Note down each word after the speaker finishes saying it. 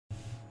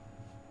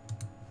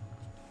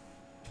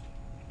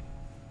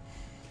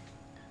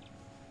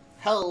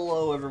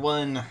Hello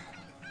everyone,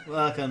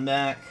 welcome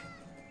back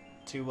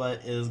to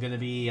what is going to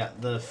be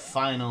the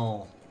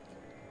final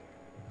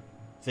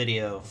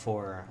video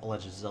for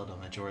Legend of Zelda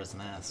Majora's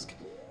Mask.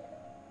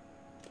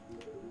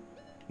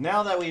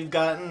 Now that we've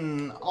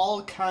gotten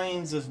all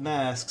kinds of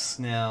masks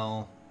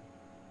now,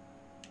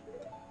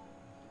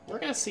 we're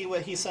going to see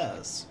what he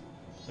says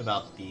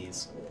about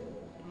these.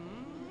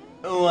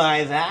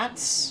 Why,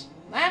 that's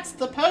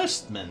the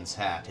postman's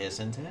hat,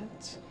 isn't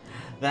it?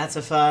 That's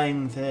a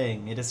fine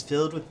thing. It is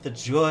filled with the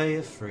joy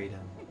of freedom.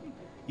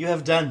 You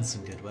have done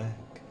some good work.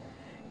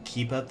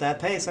 Keep up that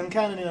pace. I'm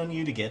counting on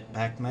you to get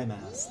back my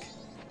mask.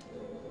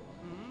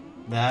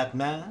 That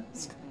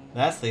mask?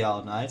 That's the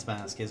All Night's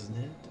mask, isn't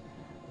it?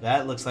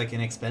 That looks like an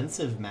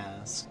expensive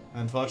mask.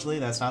 Unfortunately,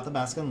 that's not the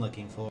mask I'm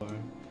looking for.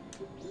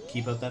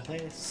 Keep up that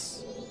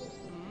pace.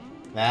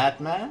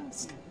 That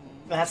mask?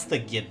 That's the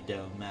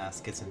Gibdo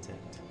mask, isn't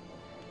it?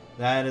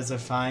 That is a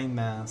fine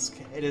mask.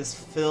 It is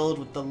filled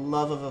with the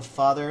love of a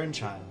father and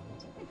child.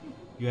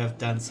 You have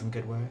done some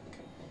good work.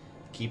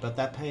 Keep up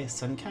that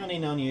pace. I'm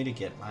counting on you to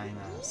get my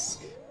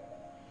mask.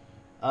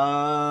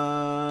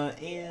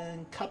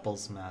 And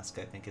Couple's mask,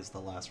 I think, is the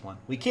last one.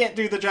 We can't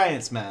do the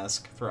Giant's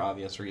mask for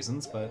obvious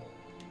reasons, but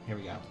here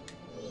we go.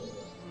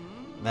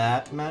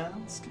 That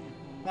mask?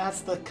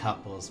 That's the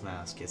Couple's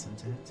mask,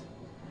 isn't it?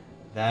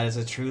 That is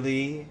a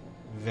truly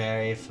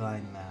very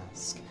fine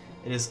mask.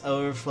 It is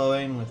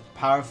overflowing with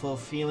powerful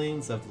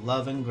feelings of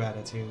love and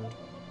gratitude.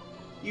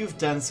 You've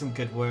done some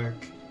good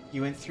work.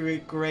 You went through a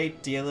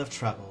great deal of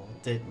trouble,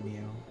 didn't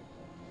you?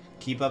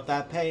 Keep up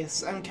that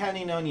pace. I'm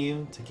counting on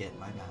you to get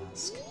my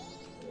mask.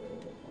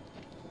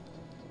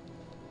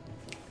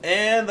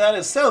 And that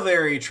is so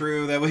very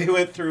true that we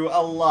went through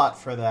a lot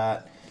for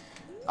that.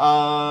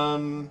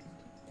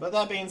 But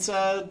that being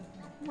said,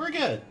 we're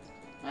good.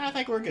 I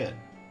think we're good.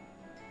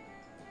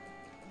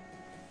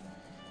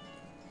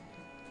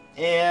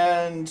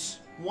 And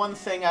one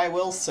thing I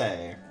will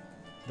say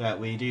that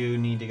we do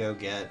need to go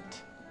get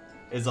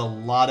is a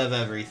lot of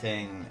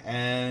everything.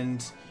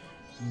 And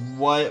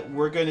what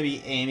we're going to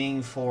be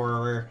aiming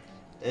for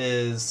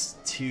is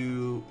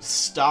to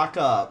stock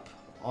up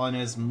on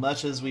as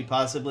much as we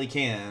possibly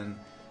can.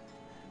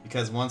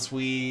 Because once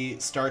we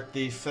start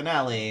the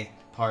finale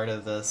part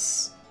of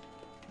this,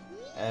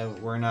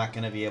 we're not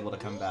going to be able to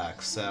come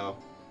back. So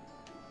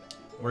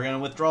we're going to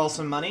withdraw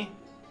some money.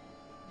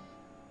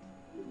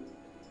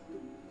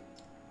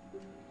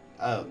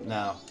 Oh,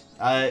 no.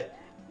 I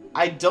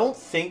don't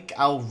think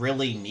I'll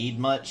really need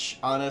much,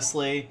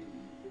 honestly.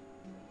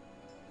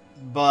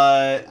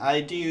 But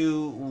I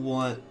do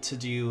want to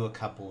do a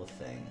couple of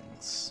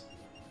things.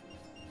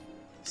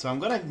 So I'm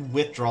going to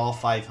withdraw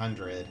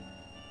 500.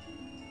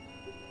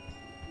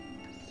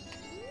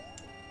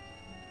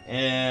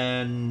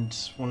 And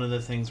one of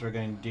the things we're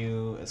going to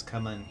do is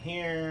come in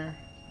here.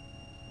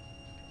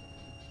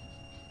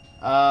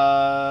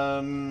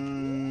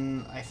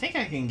 I think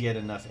I can get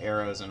enough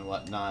arrows and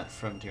whatnot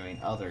from doing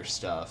other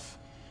stuff.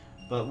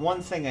 But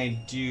one thing I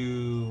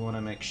do want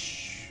to make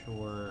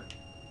sure...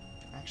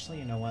 Actually,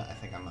 you know what? I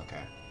think I'm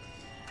okay.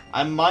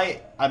 I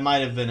might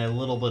have been a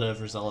little bit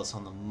overzealous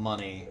on the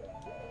money.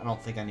 I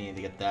don't think I need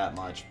to get that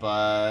much,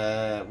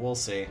 but we'll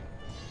see.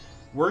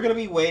 We're going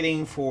to be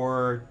waiting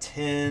for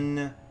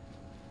 10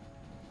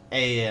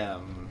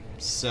 a.m.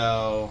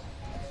 So...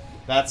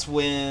 that's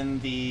when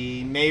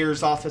the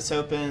mayor's office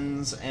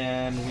opens,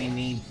 and we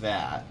need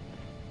that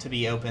to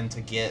be open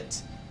to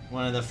get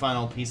one of the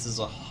final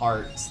pieces of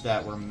hearts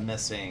that we're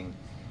missing.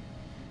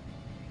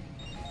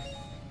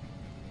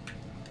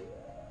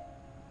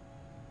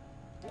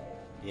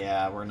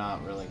 Yeah, we're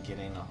not really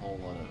getting a whole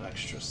lot of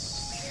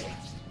extras.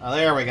 Oh,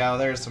 there we go.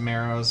 There's some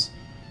arrows.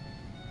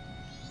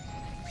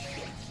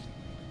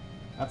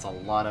 That's a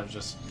lot of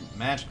just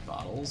magic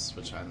bottles,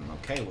 which I'm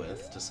okay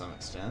with to some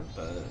extent,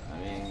 but, I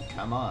mean,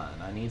 come on.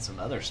 I need some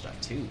other stuff,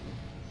 too.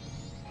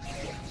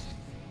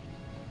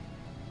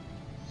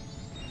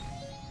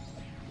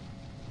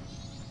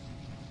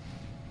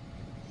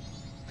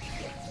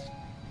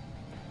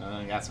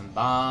 Got some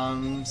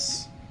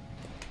bombs.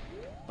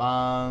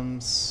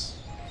 Bombs.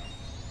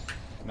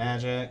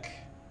 Magic.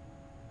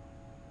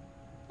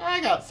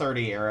 I got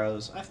 30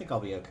 arrows. I think I'll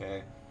be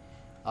okay.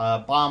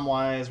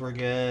 Bomb-wise, we're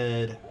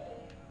good.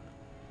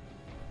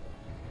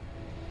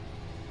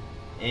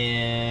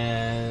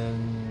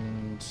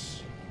 And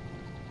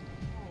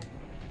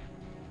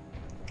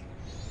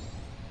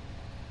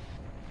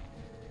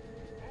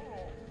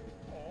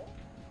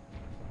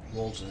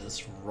we'll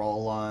just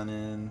roll on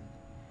in.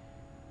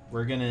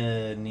 We're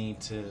gonna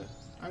need to...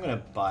 I'm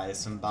gonna buy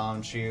some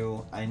bomb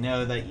chew. I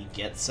know that you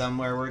get some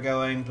where we're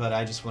going, but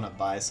I just want to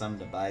buy some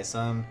to buy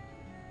some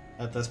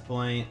at this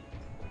point.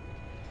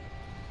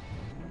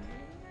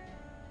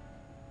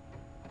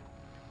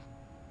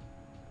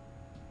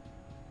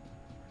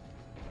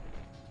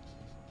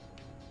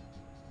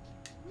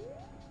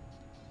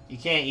 You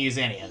can't use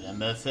any of them,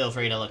 but feel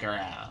free to look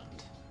around.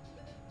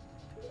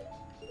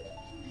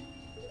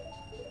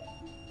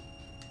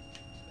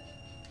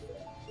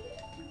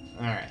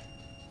 Alright.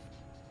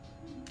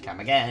 Come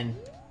again.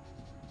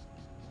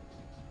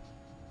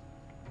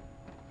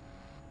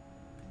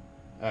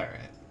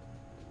 Alright.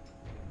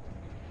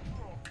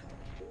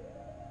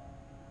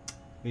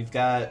 We've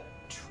got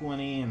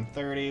 20 and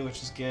 30,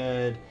 which is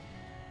good.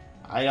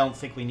 I don't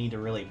think we need to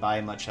really buy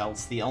much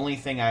else. The only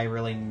thing I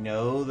really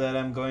know that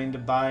I'm going to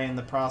buy in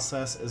the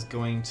process is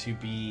going to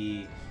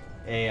be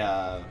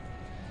a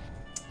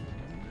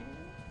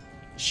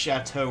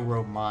Chateau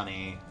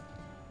Romani.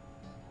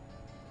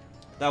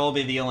 That will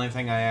be the only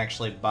thing I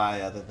actually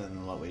buy other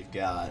than what we've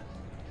got.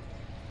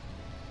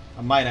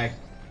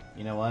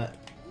 You know what?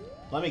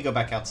 Let me go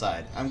back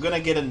outside. I'm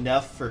gonna get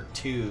enough for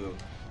two.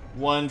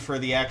 One for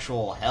the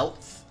actual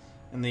health,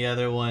 and the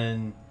other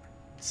one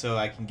so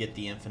I can get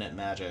the infinite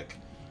magic.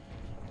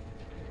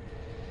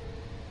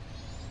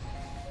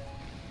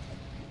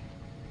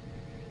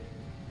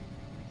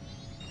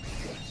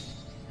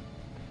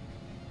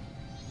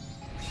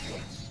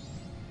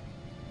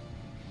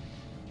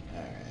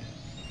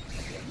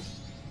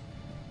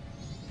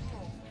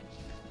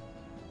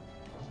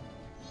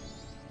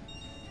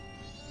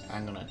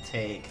 I'm gonna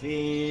take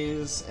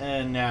these,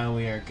 and now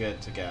we are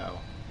good to go.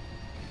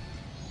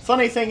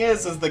 Funny thing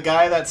is the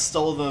guy that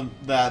stole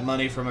that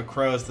money from a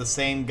crow is the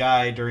same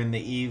guy during the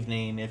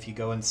evening. If you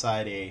go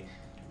inside a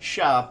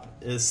shop,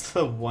 is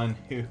the one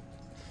who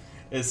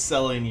is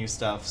selling you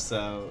stuff,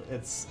 so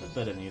it's a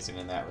bit amusing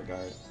in that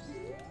regard.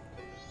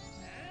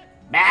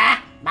 Bah!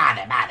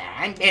 Bother,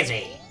 I'm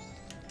busy.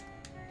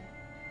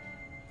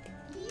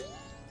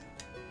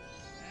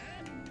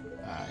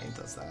 He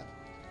does that.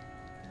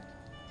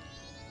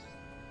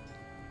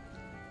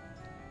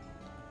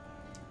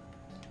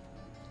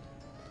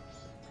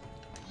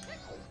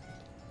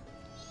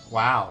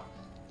 Wow.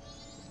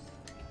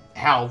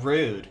 How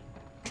rude.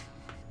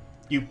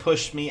 You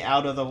pushed me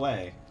out of the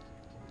way.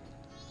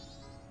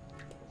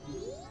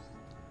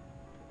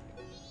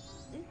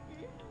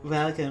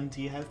 Welcome,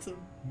 do you have some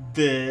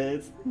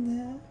business?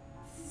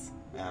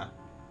 Yeah.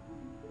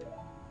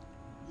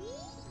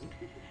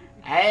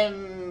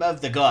 I'm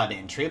of the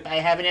garden troop. I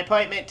have an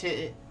appointment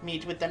to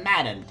meet with the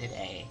madam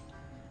today.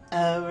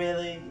 Oh,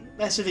 really?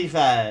 That should be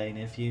fine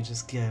if you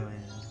just go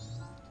in.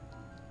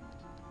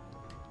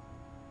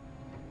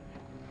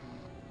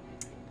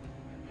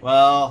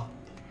 Well,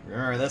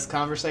 remember this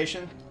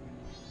conversation?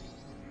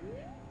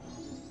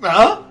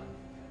 Huh?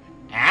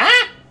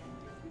 Huh?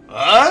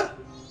 What?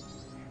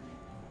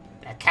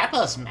 The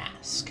couple's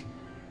mask.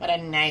 What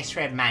a nice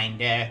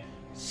reminder.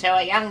 So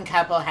a young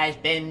couple has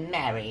been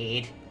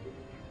married.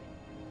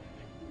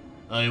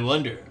 I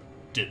wonder,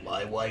 did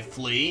my wife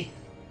flee?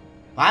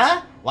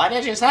 What? What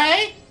did you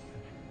say?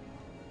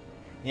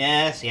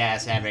 Yes,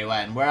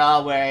 everyone. We're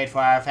all worried for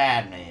our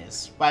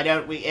families. Why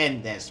don't we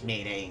end this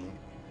meeting?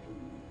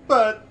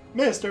 But,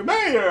 Mr.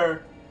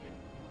 Mayor!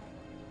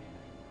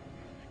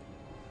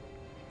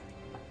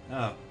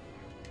 Oh.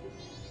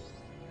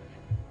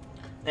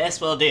 This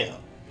will do.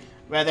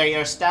 Whether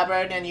you're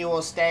stubborn and you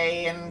will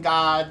stay and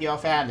guard your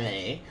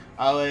family,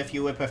 or if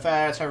you would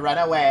prefer to run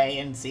away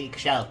and seek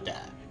shelter.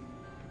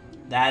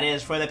 That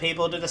is for the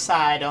people to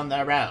decide on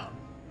their own.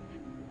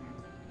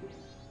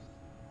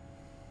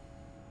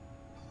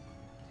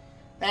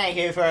 Thank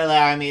you for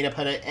allowing me to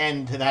put an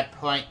end to that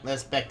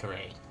pointless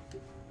bickering.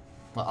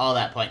 Well, all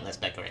that pointless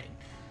bickering.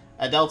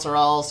 Adults are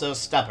all so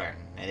stubborn.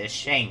 It is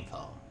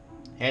shameful.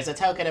 Here's a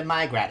token of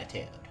my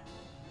gratitude.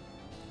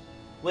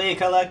 We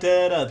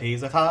collected a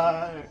piece of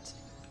heart.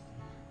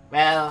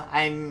 Well,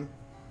 I'm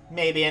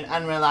maybe an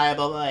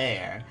unreliable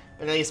mayor,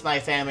 but at least my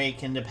family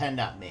can depend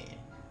on me.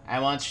 I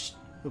want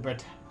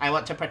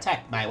to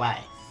protect my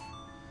wife.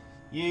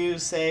 You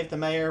saved the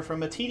mayor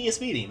from a tedious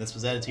meeting. This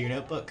was added to your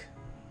notebook.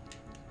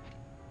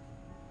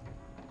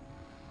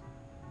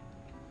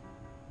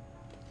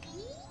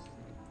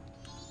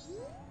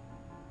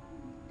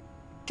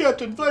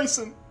 Captain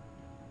Bison!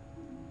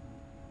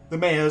 The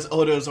mayor's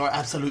orders are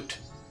absolute.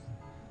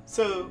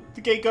 So, the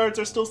gate guards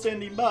are still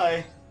standing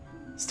by.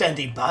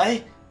 Standing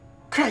by?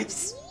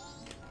 Cripes!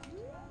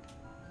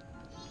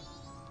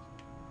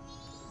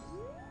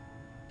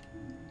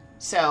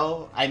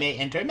 So, I may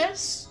enter,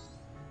 miss?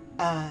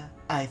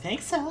 I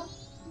think so.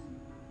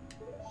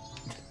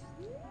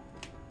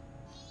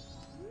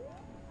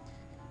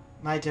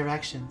 My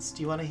directions.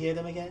 Do you want to hear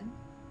them again?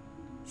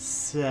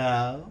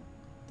 So,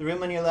 the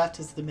room on your left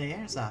is the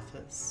mayor's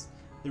office.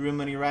 The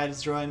room on your right is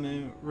the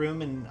drawing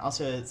room, and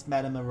also it's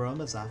Madame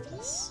Aroma's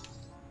office.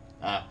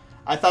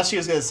 I thought she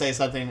was going to say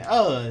something.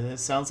 Oh, it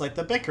sounds like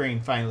the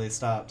bickering finally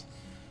stopped.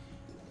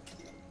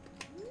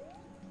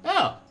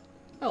 Oh,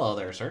 hello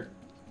there, sir.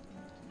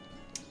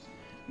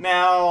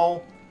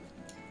 Now,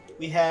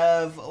 we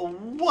have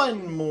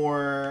one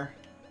more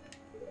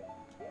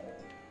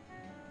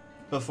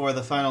before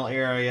the final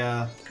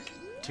area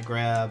to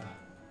grab.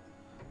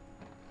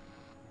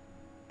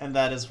 And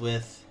that is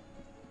with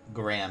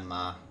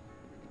Grandma.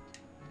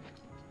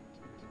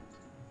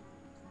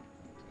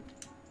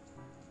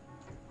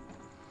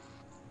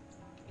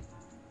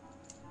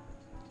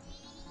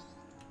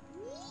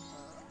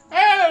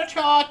 Oh,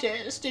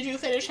 Tortoise, did you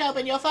finish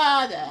helping your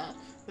father?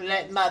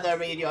 Let Mother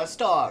read your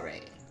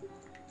story.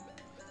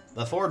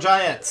 The Four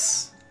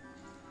Giants.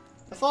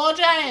 The Four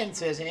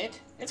Giants, is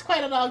it? It's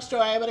quite a long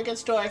story, but a good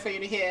story for you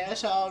to hear,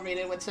 so I'll read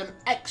it with some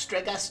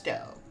extra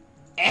gusto.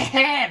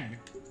 Ahem!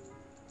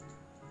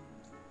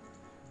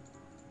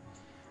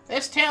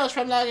 This tale is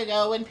from long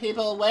ago when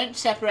people weren't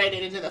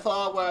separated into the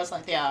four worlds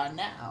like they are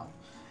now.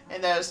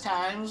 In those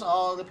times,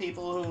 all the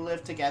people who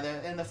lived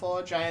together and the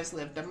four giants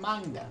lived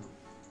among them.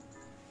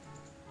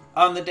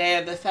 On the day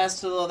of the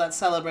festival that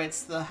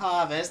celebrates the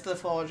harvest, the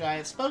four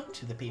giants spoke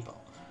to the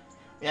people.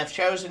 We have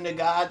chosen to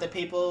guard the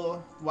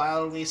people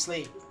while we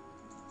sleep.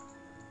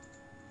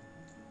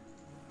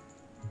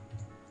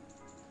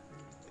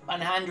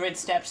 100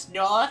 steps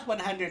north,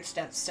 100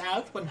 steps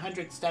south,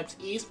 100 steps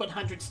east,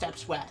 100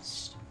 steps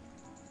west.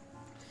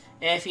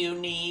 If you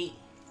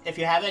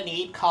have a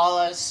need, call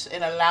us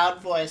in a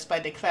loud voice by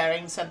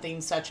declaring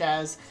something such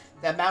as,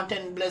 "The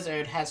mountain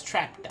blizzard has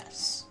trapped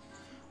us,"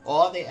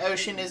 or "The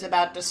ocean is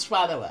about to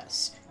swallow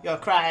us. Your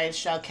cries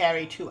shall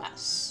carry to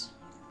us."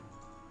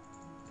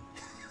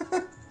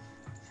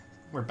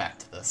 We're back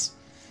to this.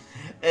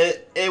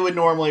 It would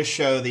normally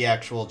show the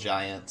actual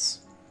giants.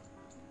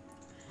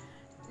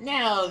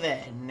 Now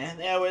then,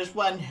 there was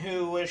one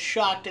who was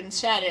shocked and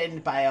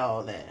saddened by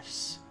all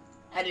this.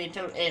 A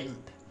little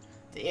imp.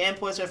 The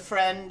imp was a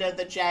friend of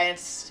the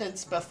giants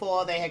since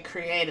before they had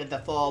created the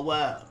four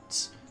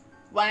worlds.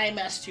 "Why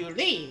must you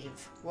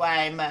leave?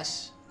 Why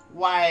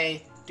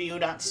do you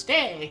not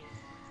stay?"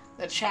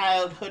 The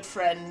childhood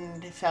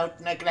friend felt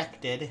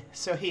neglected,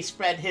 so he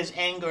spread his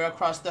anger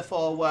across the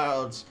four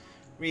worlds.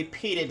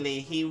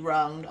 Repeatedly, he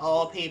wronged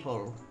all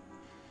people.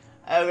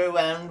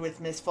 Overwhelmed with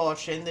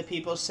misfortune, the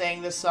people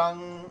sang the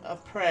song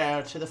of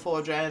prayer to the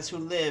four giants who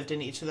lived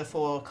in each of the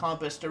four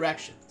compass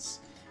directions.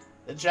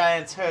 The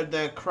giants heard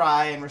their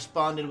cry and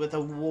responded with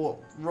a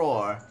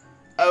roar.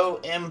 O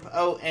imp,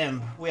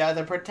 we are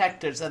the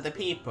protectors of the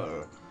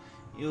people.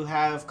 You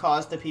have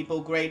caused the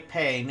people great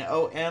pain.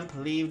 O imp,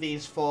 leave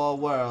these four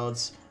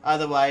worlds,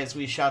 otherwise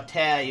we shall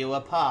tear you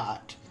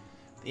apart."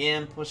 The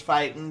imp was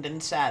frightened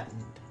and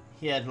saddened.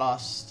 He had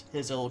lost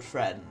his old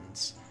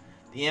friends.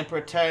 The imp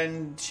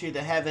returned to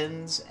the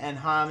heavens, and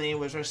harmony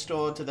was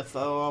restored to the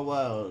four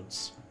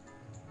worlds.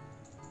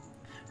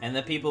 And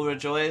the people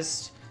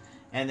rejoiced,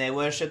 and they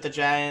worshipped the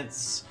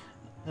giants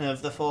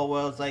of the four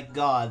worlds like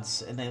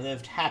gods, and they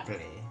lived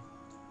happily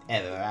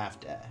ever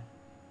after.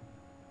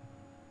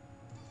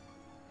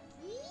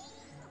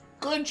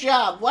 Good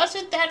job.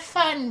 Wasn't that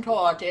fun,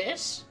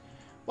 Tortoise?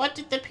 What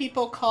did the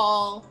people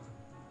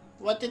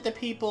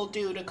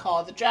do to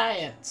call the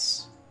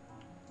giants?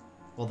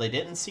 Well, they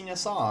didn't sing a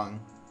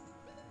song.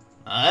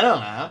 I don't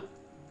know.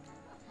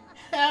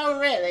 Oh,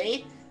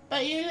 really?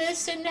 But you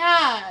listened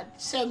hard,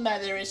 so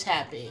Mother is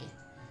happy.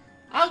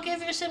 I'll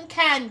give you some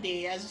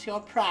candy as your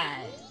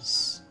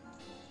prize.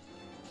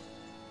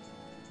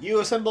 You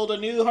assembled a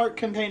new heart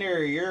container.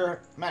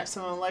 Your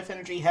maximum life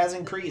energy has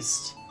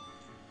increased.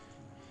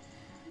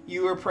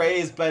 You were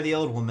praised by the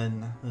old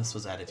woman. This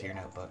was added to your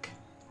notebook.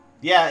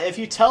 Yeah, if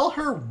you tell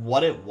her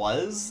what it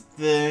was,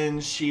 then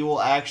she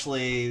will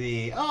actually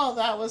be, "Oh,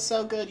 that was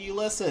so good, you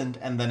listened,"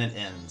 and then it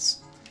ends.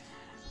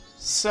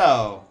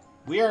 So,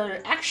 we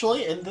are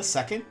actually in the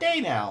second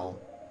day now.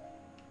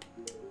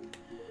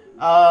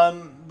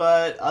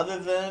 But other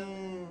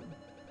than,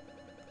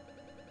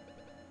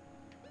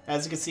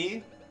 as you can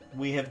see,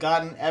 we have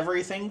gotten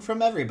everything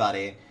from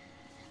everybody.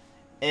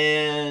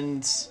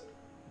 And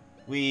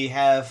we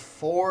have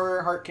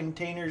 4 heart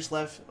containers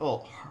left,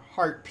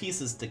 heart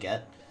pieces to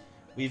get.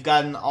 We've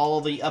gotten all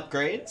the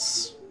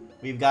upgrades.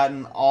 We've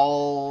gotten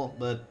all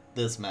but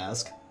this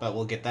mask, but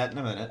we'll get that in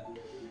a minute.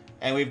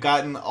 And we've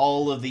gotten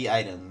all of the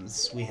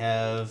items. We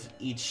have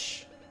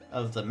each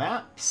of the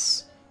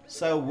maps.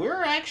 So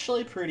we're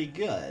actually pretty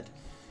good.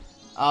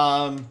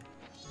 I'll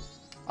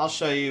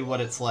show you what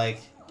it's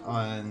like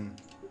on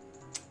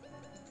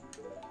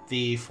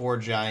the 4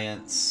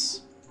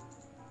 giants.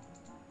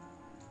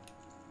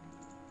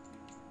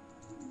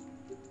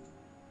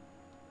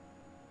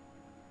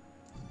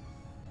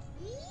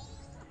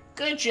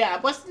 Good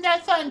job. Wasn't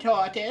that fun,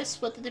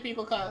 Tortoise? What did the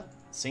people call it?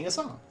 Sing a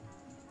song.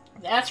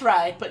 That's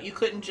right, but you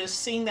couldn't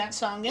just sing that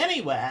song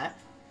anywhere.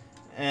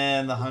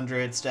 And the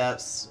 100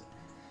 steps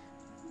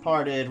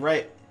parted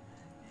right.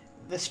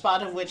 The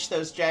spot of which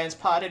those giants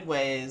parted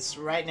ways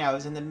right now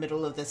is in the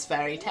middle of this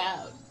very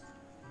town.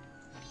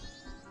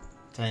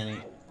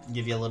 To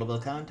give you a little bit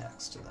of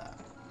context to that.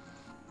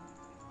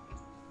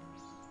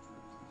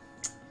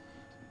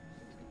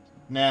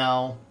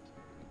 Now,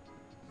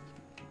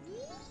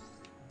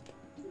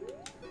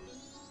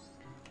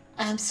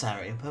 I'm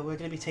sorry, but we're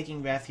going to be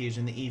taking refuge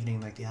in the evening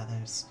like the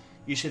others.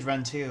 You should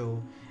run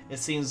too. It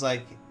seems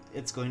like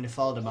it's going to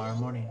fall tomorrow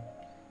morning.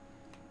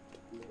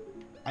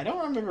 I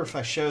don't remember if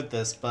I showed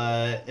this,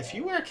 but if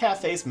you wear a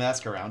cafe's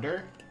mask around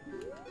her,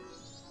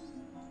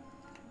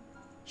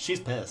 she's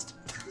pissed.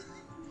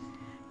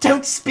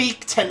 Don't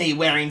speak to me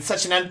wearing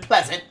such an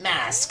unpleasant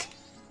mask!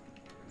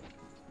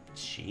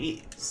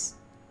 Jeez.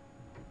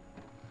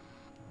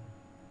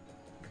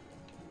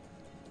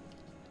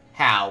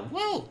 How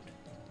rude!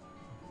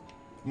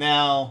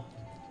 Now,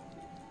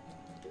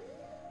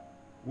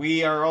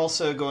 we are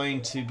also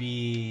going to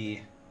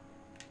be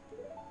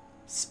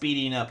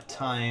speeding up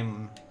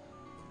time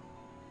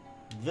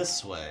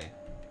this way.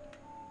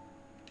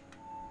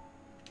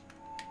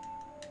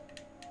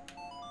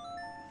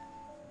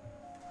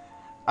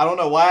 I don't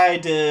know why I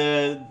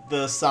did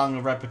the Song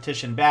of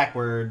Repetition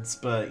backwards,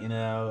 but, you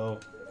know...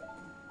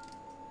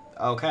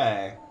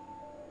 Okay.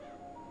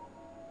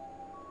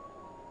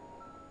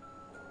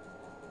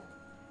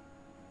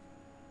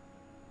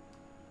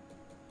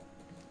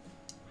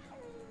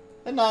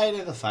 The night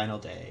of the final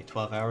day.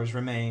 12 hours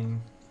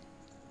remain.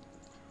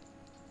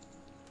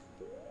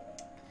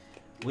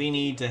 We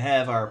need to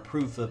have our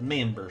proof of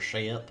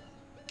membership.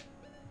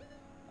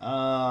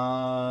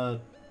 Don't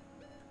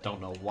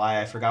know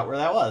why I forgot where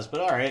that was,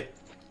 but alright.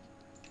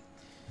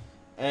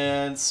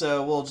 And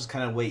so we'll just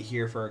kind of wait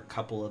here for a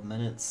couple of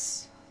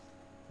minutes.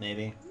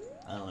 Maybe.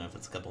 I don't know if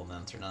it's a couple of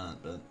minutes or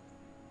not, but...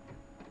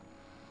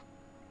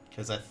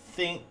 Because I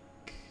think...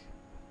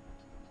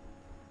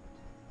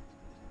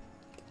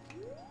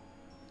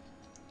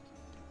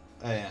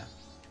 Oh, yeah.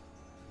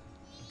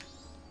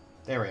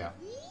 There we go.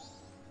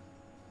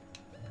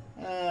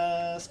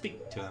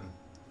 Speak to him.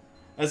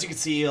 As you can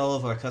see, all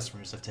of our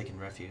customers have taken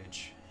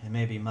refuge. It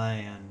may be my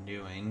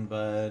undoing,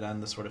 but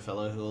I'm the sort of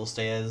fellow who will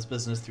stay at his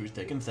business through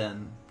thick and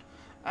thin.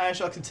 I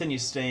shall continue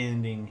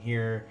standing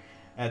here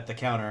at the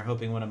counter,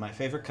 hoping one of my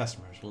favorite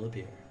customers will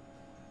appear.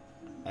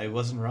 I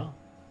wasn't wrong.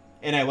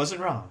 And I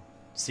wasn't wrong.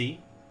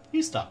 See?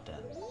 You stopped in.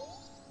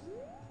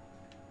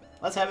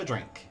 Let's have a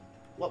drink.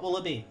 What will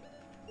it be?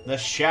 The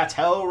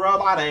Chateau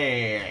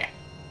Romani!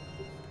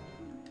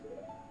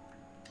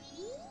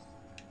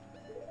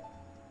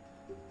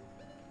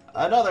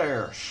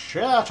 Another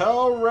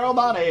Chateau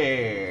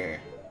Romani!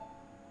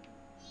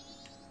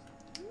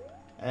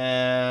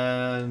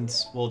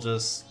 And we'll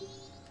just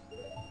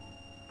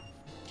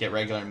get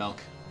regular milk.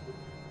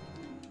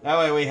 That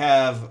way we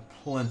have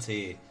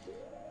plenty.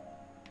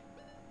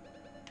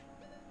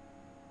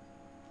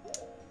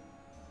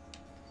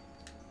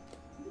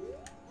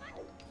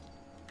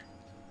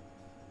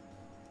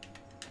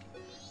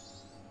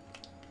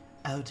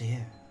 Oh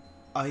dear.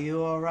 Are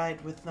you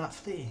alright with not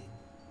fleeing?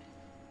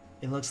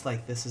 It looks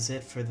like this is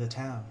it for the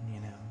town,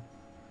 you know.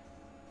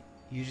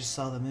 You just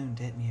saw the moon,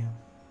 didn't you?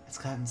 It's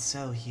gotten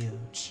so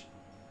huge.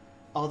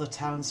 All the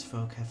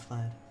townsfolk have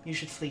fled. You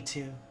should flee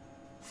too.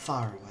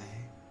 Far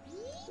away.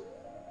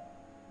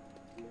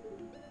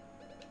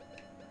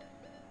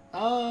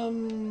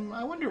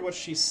 I wonder what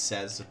she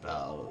says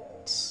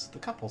about the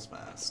couple's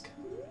mask.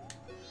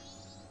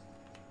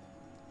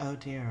 Oh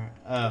dear.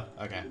 Oh,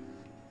 okay.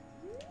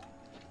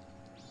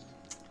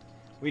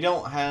 We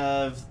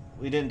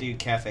didn't do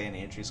Cafe and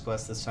Andrew's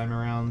quest this time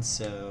around,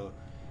 so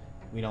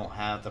we don't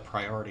have the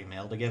priority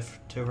mail to give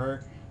to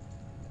her.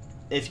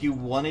 If you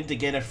wanted to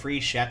get a free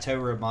Chateau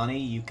Romani,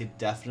 you could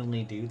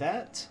definitely do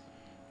that.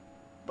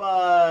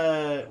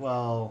 But,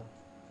 well,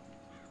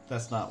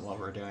 that's not what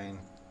we're doing.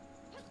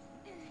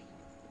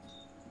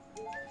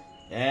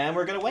 And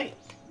we're gonna wait.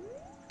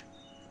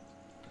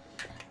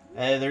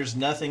 There's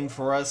nothing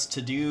for us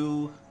to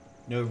do.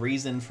 No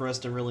reason for us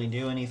to really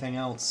do anything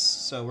else.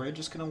 So we're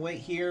just gonna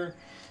wait here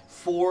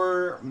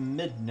for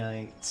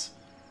midnight.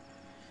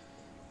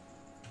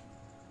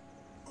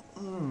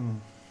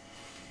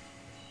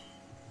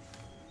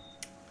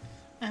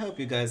 I hope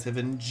you guys have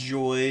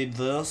enjoyed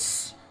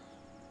this.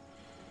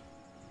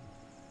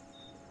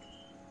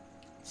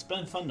 It's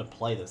been fun to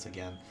play this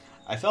again.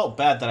 I felt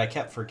bad that I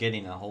kept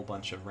forgetting a whole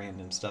bunch of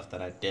random stuff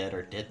that I did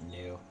or didn't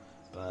do.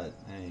 But,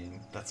 I mean,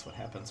 that's what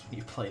happens when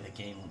you play the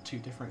game on 2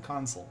 different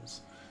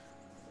consoles.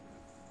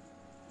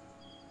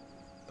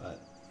 But,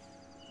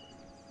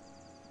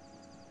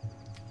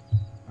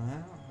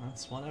 well,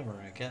 that's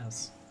whatever, I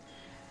guess.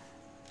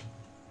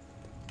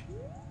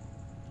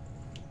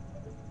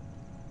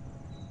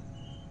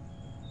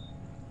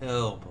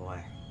 Oh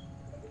boy.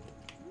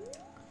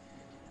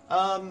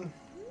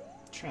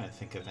 Trying to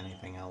think of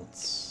anything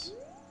else.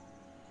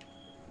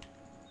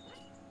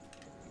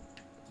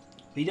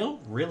 We don't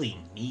really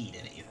need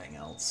anything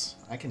else.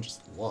 I can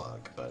just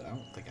look, but I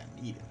don't think I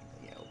need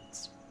anything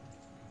else.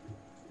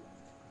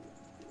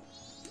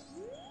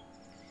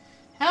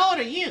 How old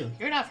are you?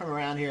 You're not from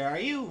around here, are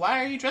you?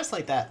 Why are you dressed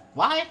like that?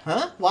 Why?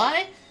 Huh?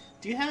 Why?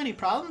 Do you have any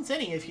problems?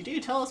 Any? If you do,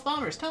 tell us,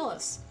 Bombers. Tell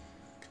us.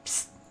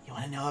 Psst. You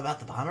want to know about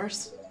the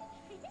Bombers?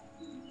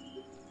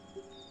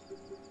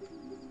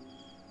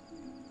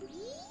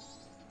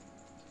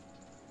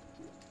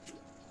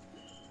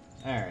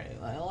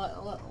 Alright,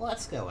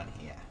 let's go in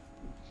here.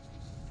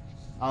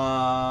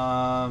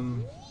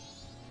 Welcome.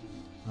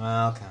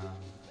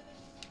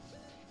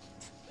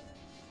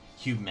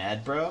 You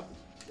mad, bro?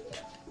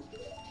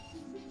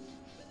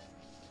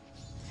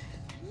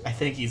 I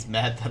think he's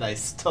mad that I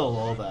stole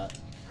all that.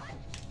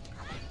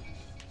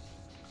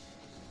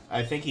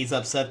 I think he's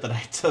upset that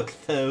I took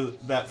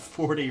that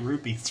 40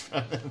 rupees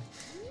from him.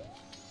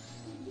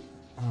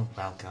 Oh,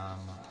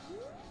 welcome.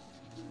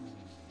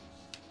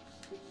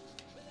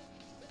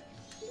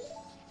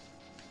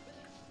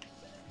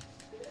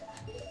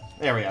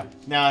 There we go.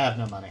 Now I have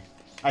no money.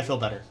 I feel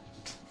better.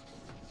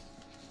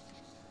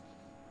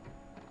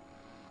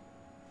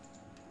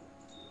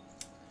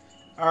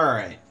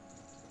 Alright.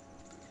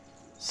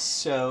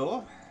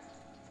 So...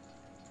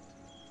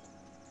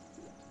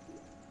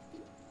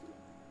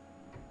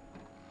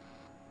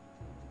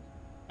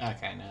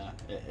 Okay, no.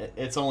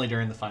 It's only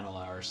during the final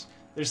hours.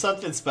 There's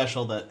something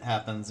special that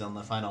happens in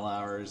the final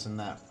hours in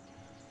that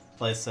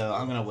place, so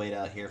I'm gonna wait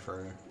out here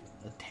for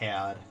a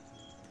tad.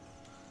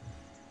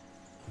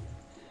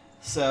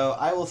 So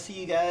I will see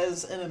you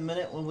guys in a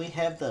minute when we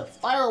have the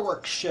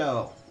fireworks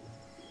show.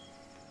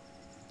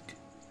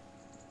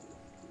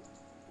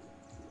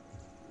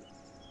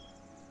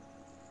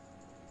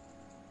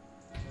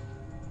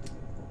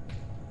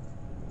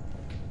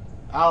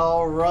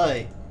 All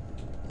right.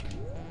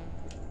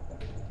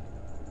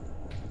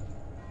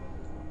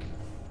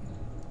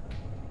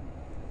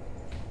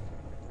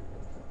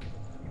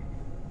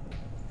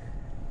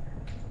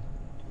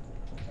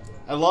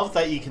 I love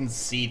that you can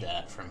see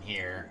that from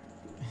here.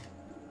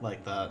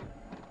 Like that.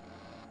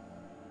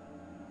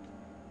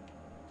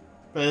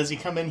 But as you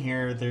come in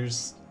here,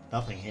 there's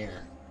nothing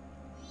here.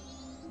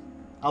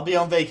 I'll be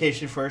on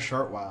vacation for a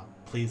short while.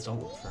 Please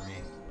don't look for me.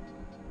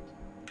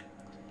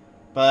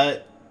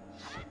 But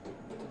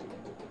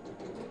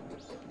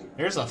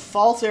there's a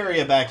false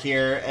area back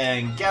here,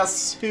 and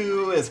guess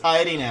who is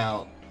hiding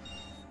out?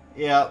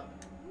 Yep.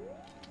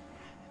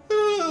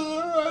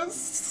 I'm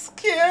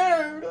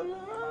scared.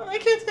 I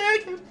can't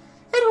take it.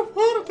 I don't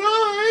want to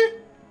die.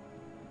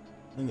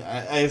 And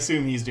I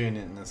assume he's doing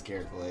it in a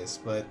scared voice,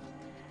 but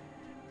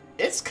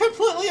it's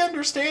completely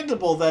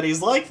understandable that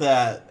he's like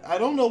that. I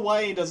don't know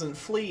why he doesn't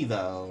flee,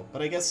 though,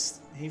 but I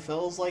guess he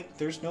feels like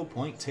there's no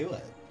point to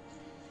it.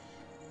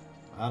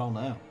 I don't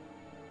know.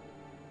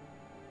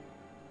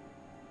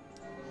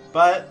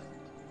 But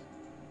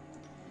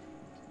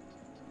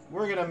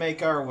we're gonna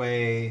make our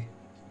way...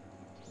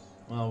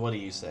 Well, what do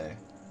you say?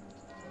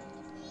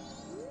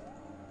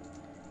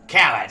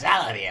 Cowards,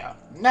 all of you!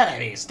 None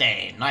of you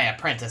stay. My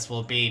apprentice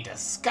will be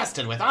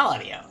disgusted with all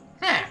of you.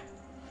 Huh.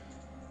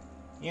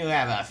 You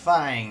have a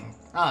fine...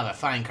 I'll have a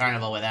fine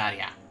carnival without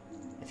you.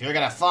 If you're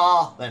gonna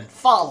fall, then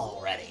fall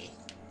already.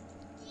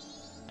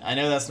 I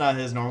know that's not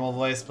his normal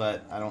voice,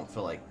 but I don't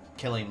feel like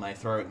killing my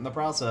throat in the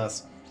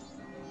process.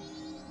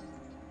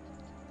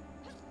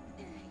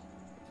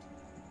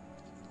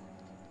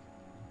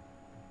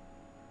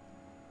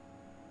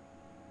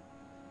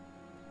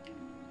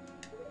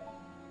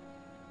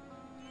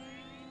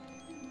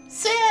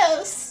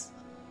 Sis!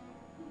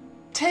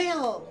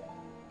 Tail!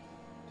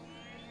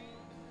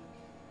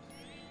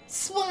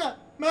 Swamp,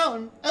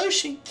 mountain,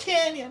 ocean,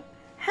 canyon.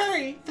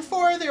 Hurry! The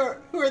four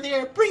who are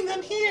there, bring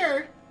them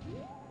here!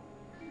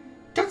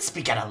 Don't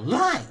speak out of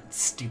line,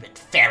 stupid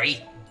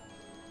fairy!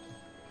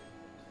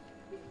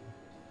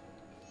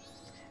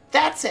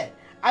 That's it!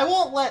 I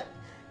won't let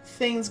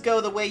things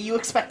go the way you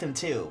expect them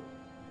to.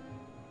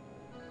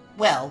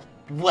 Well,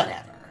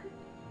 whatever.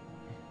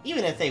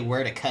 Even if they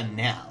were to come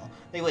now,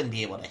 they wouldn't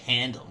be able to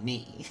handle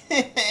me.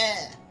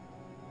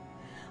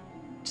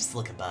 Just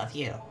look above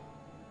you.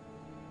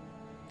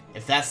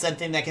 If that's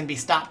something that can be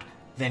stopped,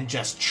 then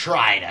just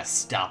try to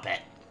stop it.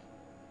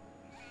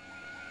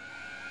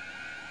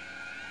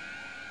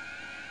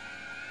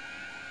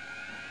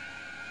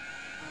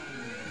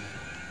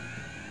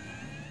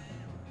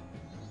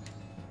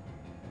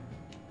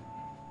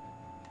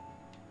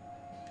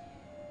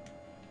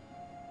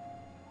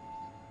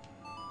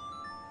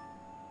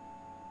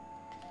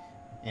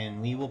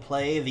 And we will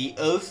play the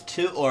Oath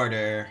to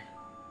Order.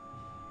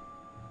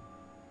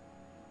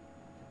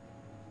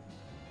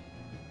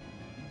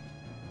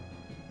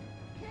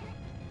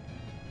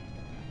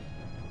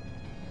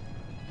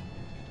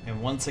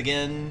 And once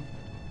again,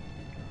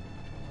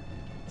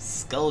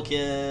 Skull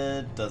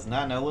Kid does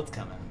not know what's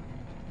coming.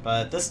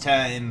 But this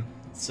time,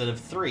 instead of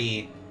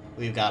 3,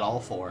 we've got all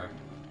 4.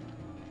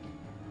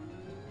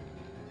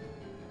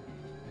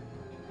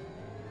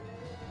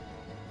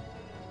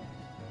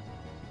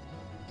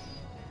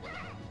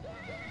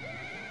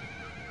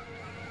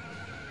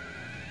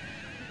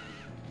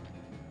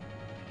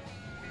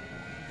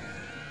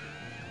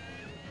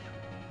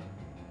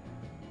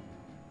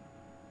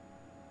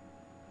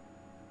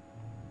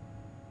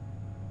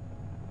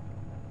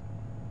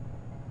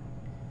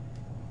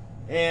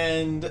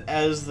 And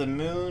as the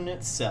moon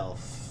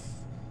itself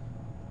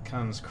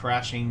comes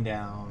crashing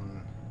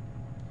down,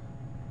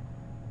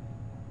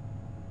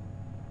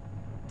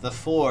 the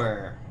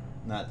 4,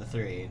 not the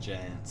 3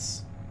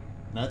 giants,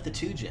 not the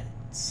 2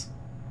 giants,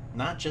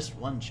 not just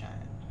 1 giant,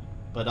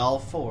 but all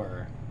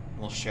 4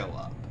 will show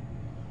up.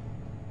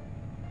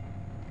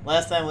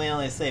 Last time we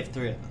only saved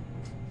 3 of them.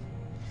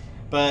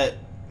 But,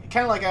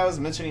 kind of like I was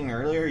mentioning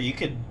earlier, you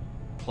could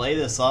play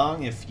the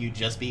song if you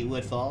just beat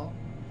Woodfall,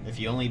 if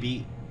you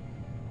only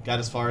got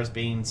as far as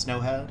being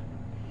Snowhead.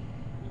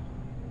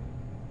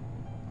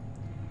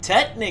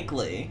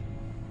 Technically,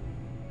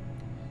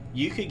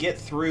 you could get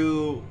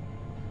through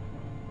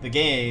the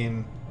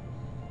game,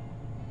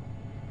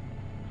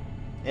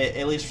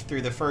 at least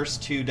through the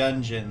first 2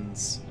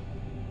 dungeons,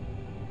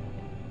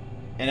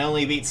 and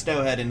only beat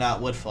Snowhead and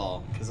not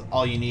Woodfall, because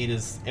all you need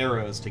is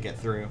arrows to get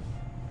through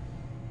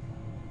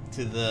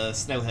to the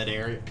Snowhead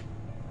area.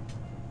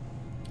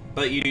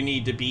 But you do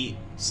need to beat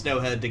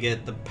Snowhead to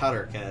get the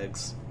powder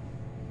kegs.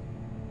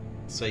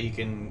 So you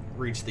can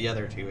reach the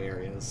other two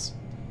areas.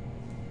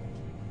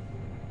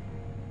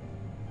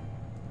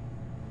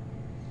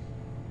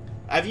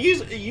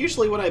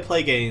 Usually when I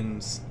play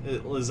games,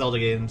 Zelda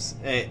games,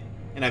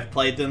 and I've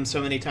played them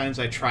so many times,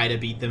 I try to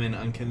beat them in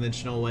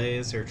unconventional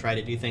ways or try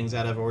to do things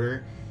out of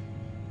order.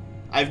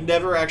 I've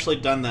never actually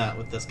done that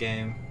with this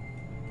game.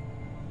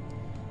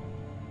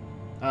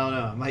 I don't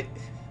know.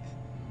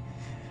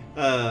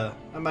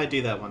 I might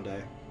do that one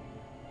day.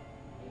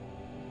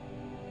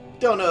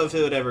 Don't know if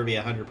it would ever be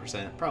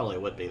 100%. Probably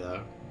would be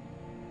though.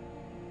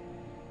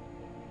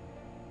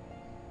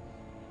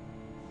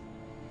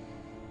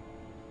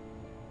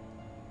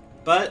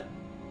 But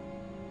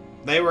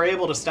they were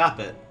able to stop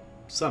it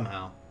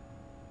somehow.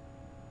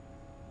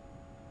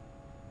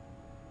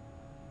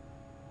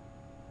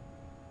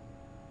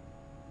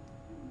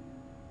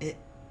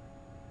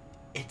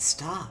 It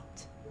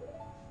stopped.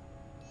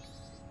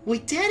 We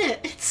did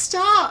it! It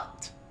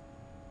stopped!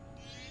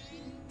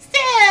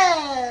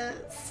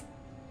 Yes!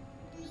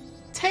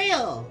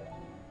 Tail!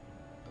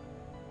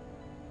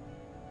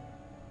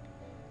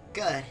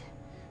 Good.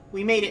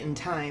 We made it in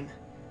time.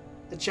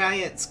 The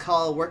Giant's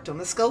call worked on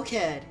the Skull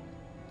Kid.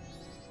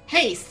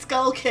 Hey,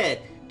 Skull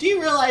Kid! Do you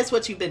realize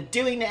what you've been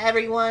doing to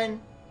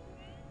everyone?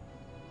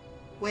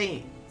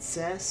 Wait,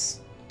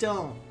 sis.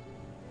 Don't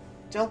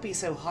be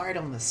so hard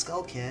on the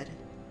Skull Kid.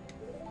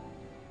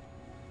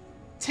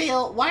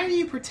 Tail, why are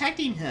you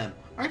protecting him?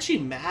 Aren't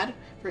you mad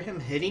for him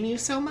hitting you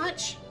so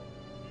much?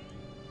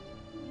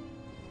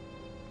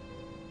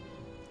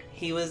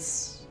 He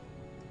was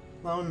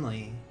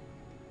lonely.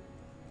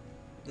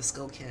 The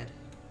Skull Kid.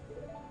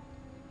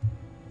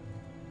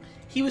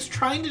 He was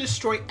trying to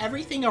destroy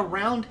everything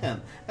around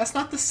him. That's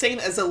not the same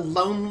as a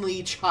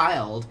lonely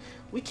child.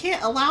 We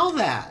can't allow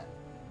that.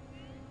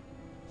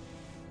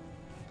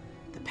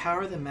 The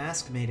power of the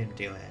mask made him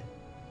do it.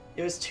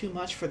 It was too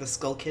much for the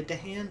Skull Kid to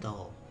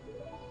handle.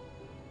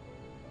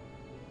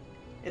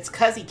 It's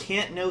 'cause he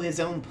can't know his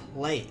own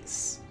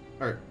place.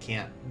 Or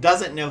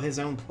doesn't know his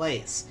own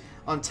place.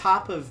 On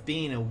top of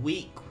being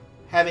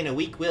having a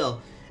weak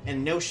will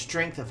and no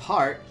strength of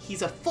heart,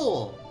 he's a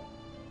fool.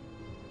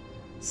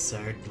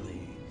 Certainly.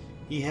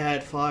 He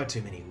had far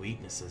too many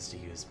weaknesses to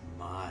use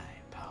my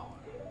power.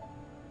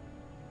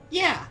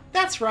 Yeah,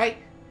 that's right.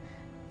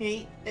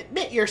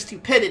 Admit your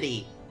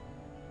stupidity.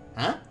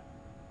 Huh?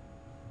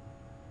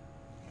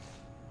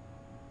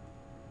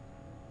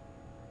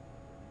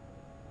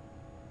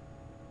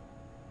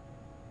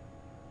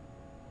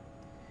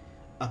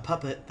 A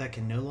puppet that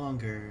can no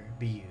longer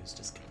be used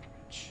as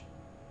courage.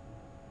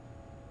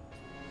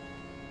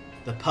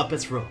 The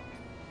puppet's role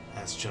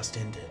has just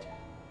ended.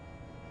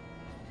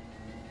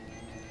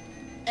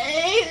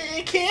 Hey,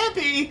 it can't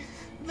be!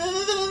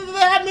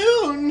 That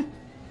moon!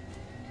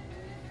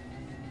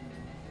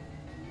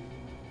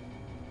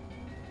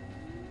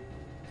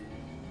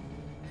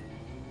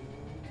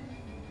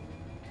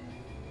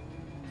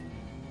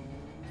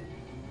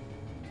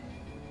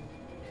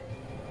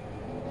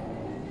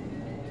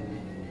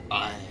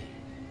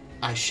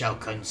 I shall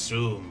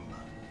consume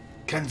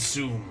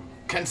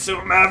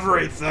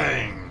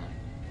everything!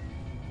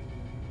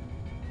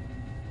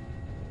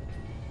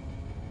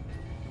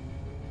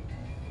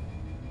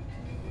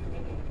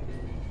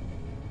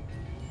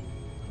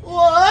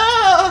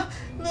 Whoa!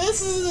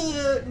 This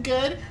isn't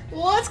good.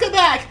 Let's go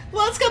back!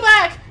 Let's go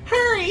back!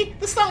 Hurry!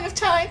 The Song of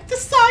Time! The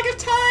Song of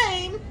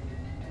Time!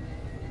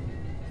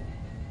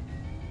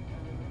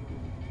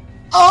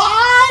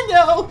 Oh,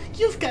 no!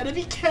 You've got to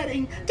be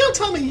kidding! Don't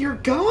tell me you're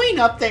going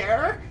up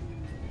there!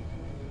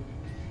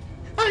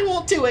 I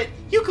won't do it!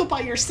 You go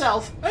by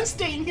yourself! I'm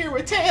staying here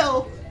with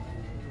Tail!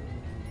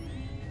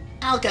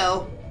 I'll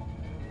go.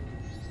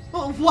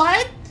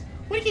 What?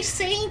 What are you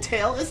saying,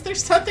 Tail? Is there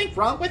something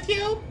wrong with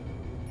you?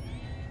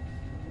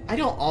 I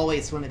don't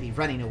always want to be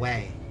running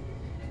away.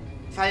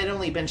 If I had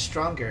only been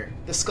stronger,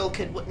 the Skull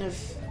Kid wouldn't have...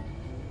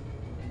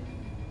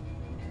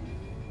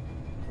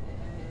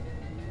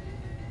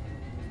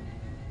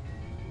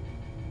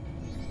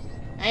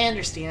 I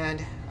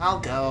understand. I'll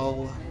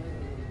go.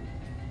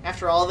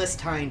 After all this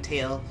time,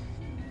 Tail,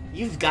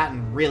 you've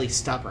gotten really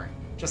stubborn,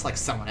 just like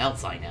someone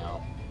else I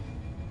know.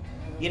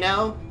 You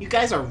know, you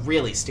guys are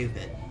really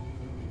stupid.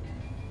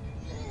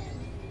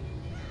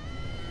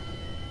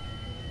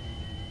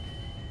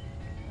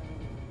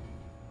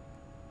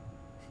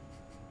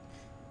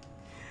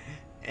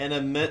 And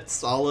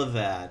amidst all of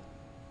that,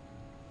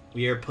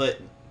 we are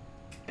put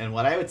in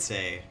what I would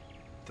say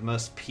the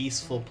most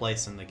peaceful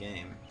place in the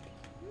game.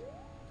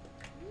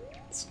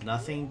 It's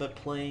nothing but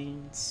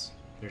plains.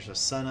 There's a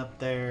sun up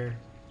there.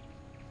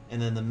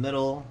 And in the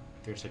middle,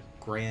 there's a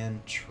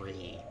grand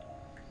tree.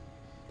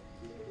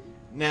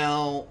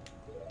 Now,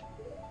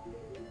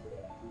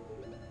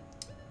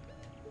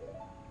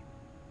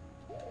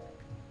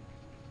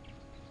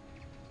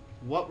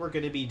 what we're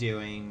going to be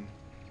doing,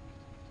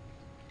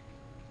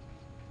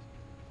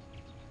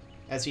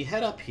 as you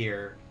head up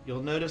here,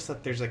 you'll notice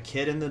that there's a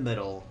kid in the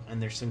middle, and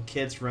there's some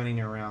kids running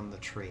around the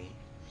tree.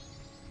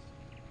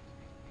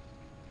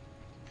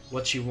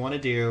 what you want to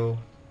do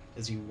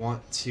is you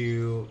want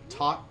to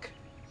talk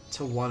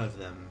to one of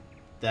them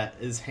that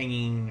is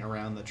hanging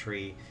around the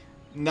tree.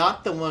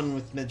 Not the one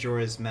with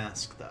Majora's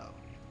mask, though.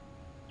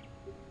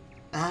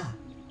 Ah,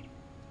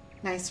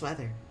 nice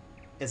weather,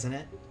 isn't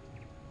it?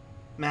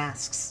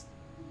 Masks.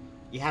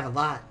 You have a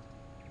lot.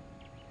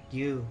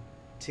 You,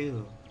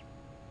 too.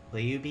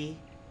 Will you be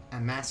a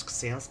masked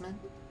salesman?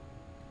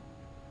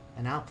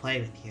 And I'll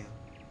play with you.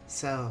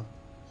 So,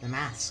 the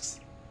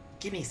masks.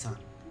 Give me some.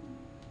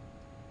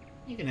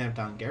 You can have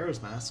Don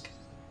Garro's mask.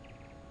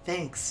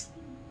 Thanks.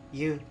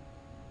 You're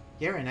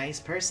a nice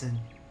person,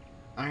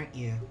 aren't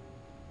you?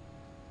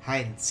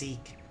 Hide and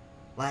seek.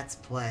 Let's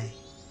play.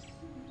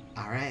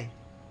 Alright,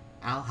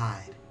 I'll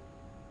hide.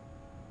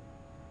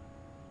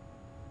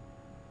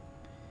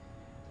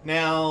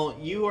 Now,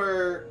 you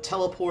are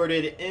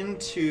teleported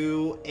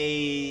into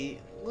a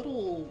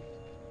little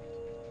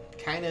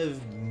kind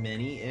of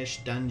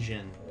mini-ish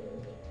dungeon.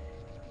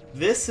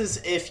 This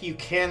is if you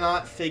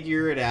cannot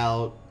figure it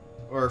out,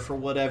 or for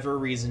whatever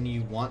reason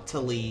you want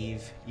to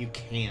leave, you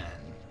can.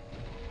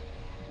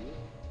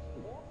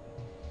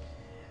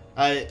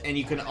 And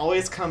you can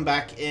always come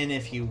back in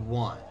if you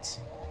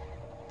want.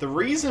 The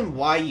reason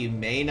why you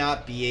may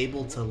not be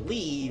able to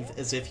leave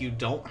is if you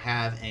don't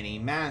have any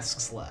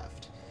masks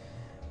left.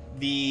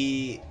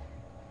 The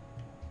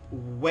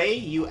way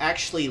you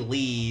actually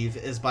leave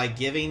is by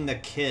giving the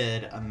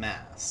kid a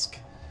mask.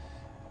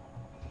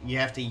 You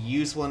have to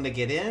use one to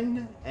get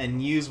in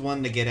and use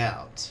one to get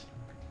out.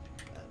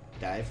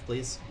 Dive,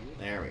 please.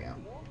 There we go.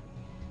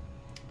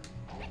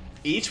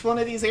 Each one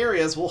of these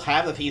areas will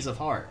have a piece of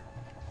heart.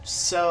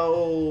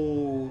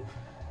 So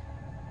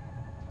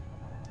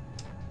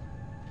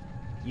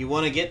you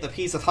want to get the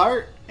piece of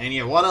heart and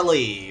you want to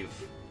leave.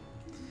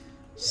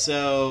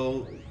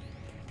 So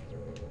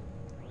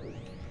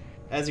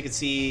as you can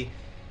see,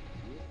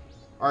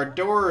 our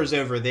door is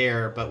over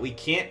there, but we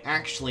can't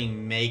actually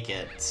make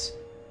it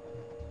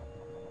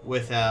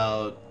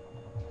without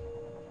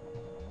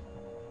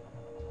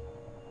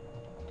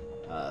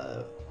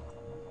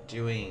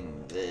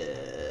doing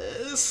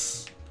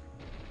this.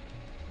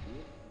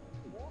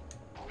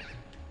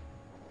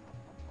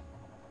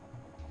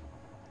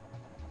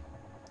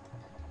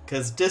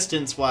 Because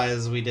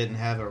distance-wise, we didn't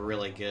have a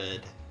really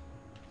good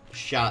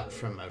shot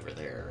from over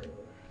there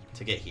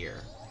to get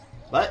here.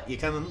 But you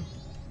come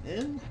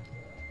in,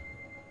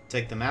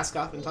 take the mask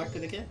off and talk to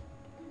the kid.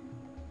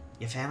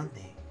 You found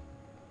me.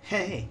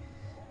 Hey,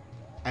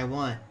 I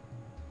want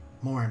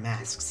more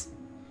masks.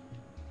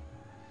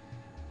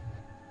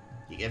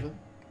 You give him?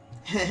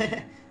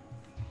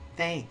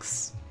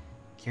 Thanks.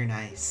 You're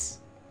nice.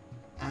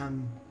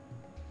 Can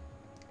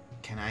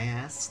I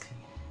ask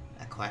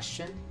a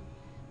question?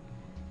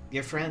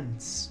 Your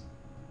friends,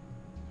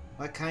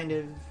 what kind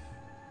of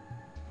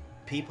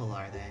people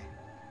are they?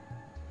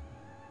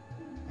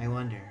 I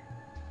wonder,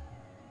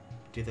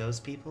 do those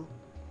people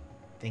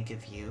think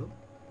of you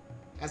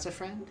as a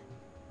friend?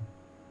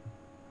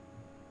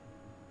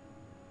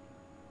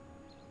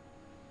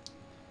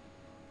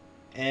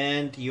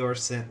 And you're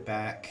sent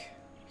back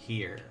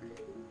here.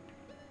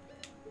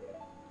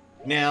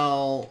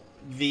 Now,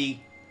 the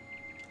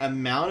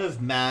amount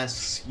of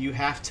masks you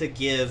have to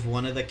give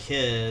one of the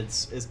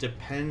kids is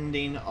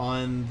depending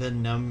on the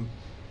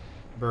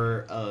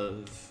number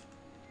of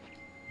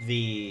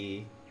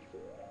the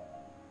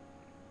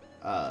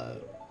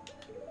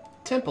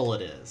temple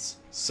it is.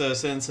 So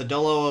since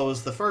Adoloa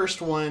was the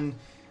first one,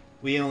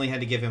 we only had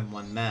to give him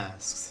one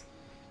mask.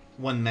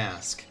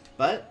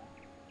 But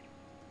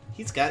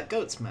he's got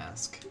Goat's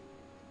mask.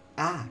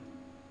 Ah,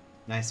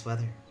 nice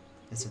weather,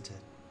 isn't it?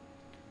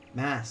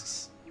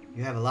 Masks,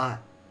 you have a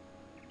lot.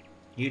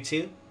 You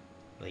too?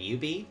 Will you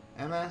be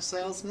a mask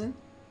salesman?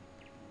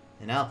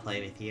 And I'll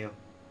play with you.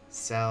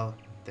 So,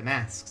 the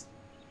masks,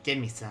 give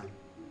me some.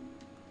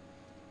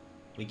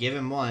 We give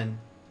him one.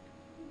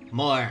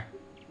 More.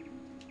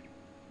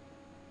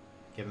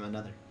 Give him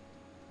another.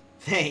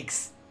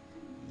 Thanks.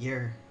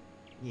 You're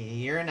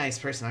a nice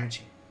person, aren't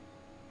you?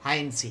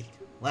 Hide and seek.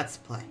 Let's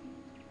play.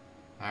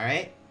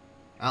 Alright?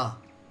 I'll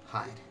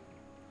hide.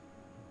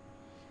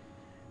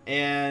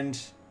 And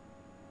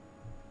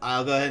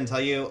I'll go ahead and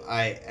tell you,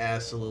 I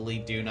absolutely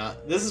do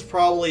not. This is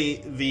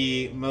probably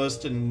the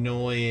most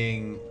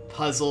annoying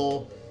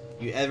puzzle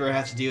you ever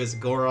have to do as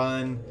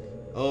Goron.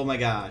 Oh my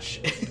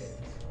gosh.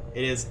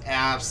 It is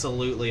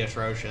absolutely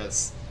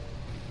atrocious.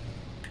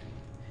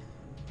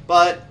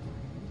 But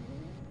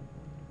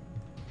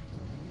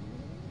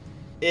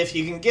if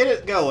you can get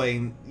it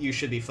going, you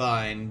should be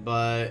fine.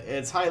 But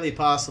it's highly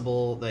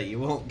possible that you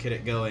won't get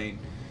it going.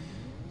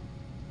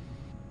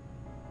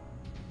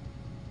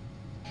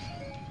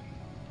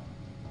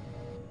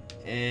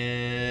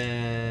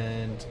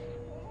 And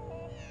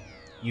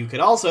you could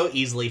also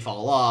easily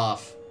fall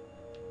off.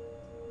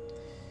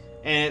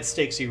 And it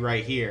sticks you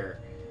right here.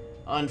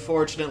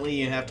 Unfortunately,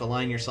 you have to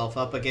line yourself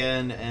up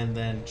again and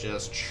then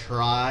just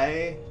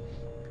try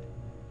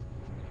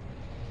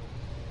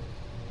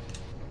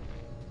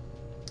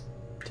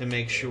to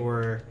make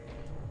sure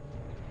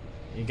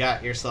you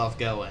got yourself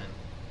going.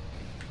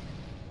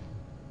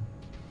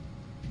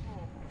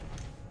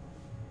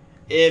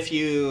 if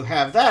you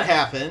have that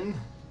happen,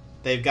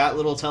 they've got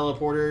little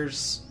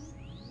teleporters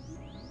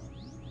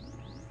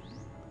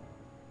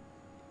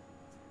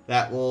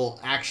that will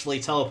actually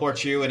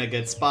teleport you in a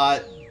good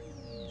spot,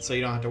 so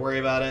you don't have to worry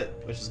about it,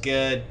 which is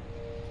good.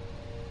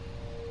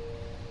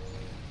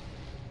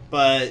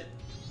 But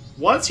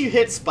once you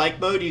hit spike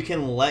mode, you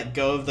can let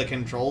go of the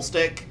control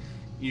stick.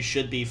 You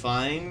should be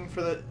fine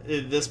for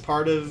this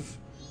part of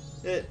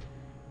it.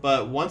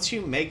 But once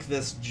you make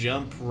this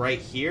jump right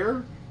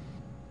here,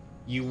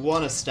 you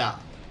want to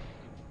stop.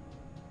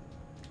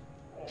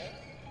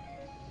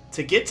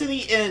 To get to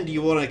the end,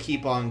 you want to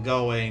keep on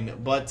going,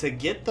 but to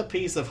get the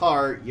piece of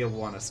heart, you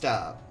want to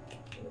stop.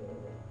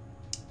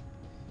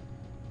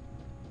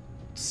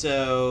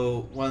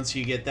 So once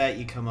you get that,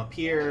 you come up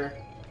here.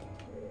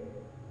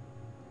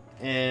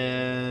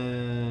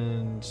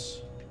 And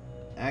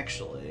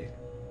actually,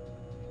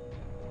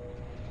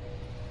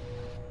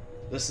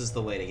 this is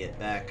the way to get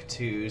back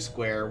to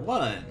square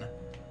one.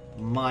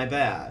 My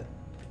bad.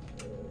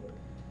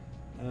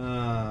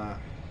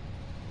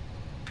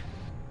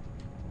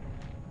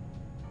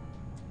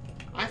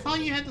 I thought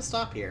you had to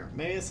stop here.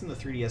 Maybe it's in the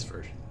 3DS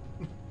version.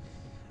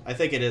 I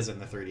think it is in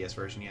the 3DS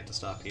version you have to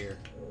stop here.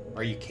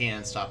 Or you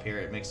can stop here,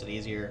 it makes it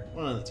easier.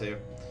 One of the two.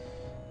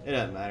 It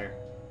doesn't matter.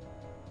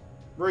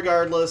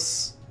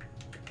 Regardless.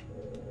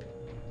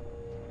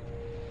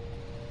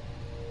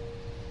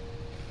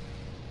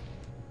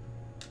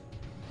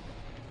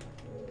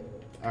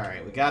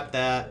 Alright, we got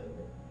that.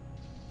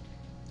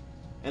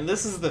 And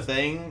this is the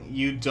thing,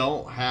 you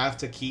don't have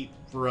to keep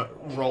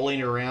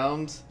rolling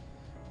around.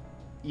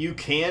 You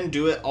can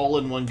do it all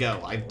in one go.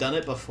 I've done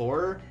it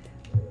before,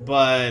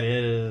 but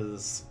it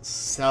is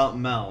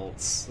something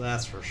else,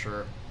 that's for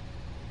sure.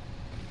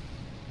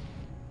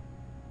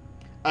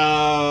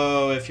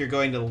 Oh, if you're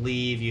going to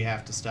leave, you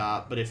have to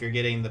stop. But if you're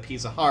getting the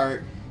piece of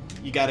heart,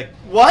 you gotta...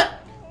 What?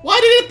 Why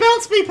did it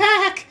bounce me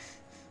back?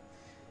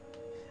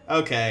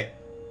 Okay.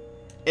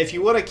 If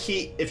you want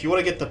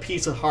to get the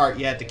piece of heart,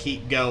 you have to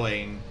keep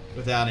going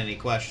without any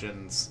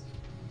questions.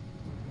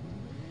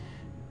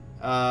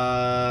 That's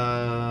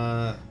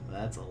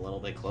a little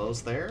bit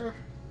close there.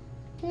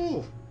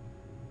 Ooh.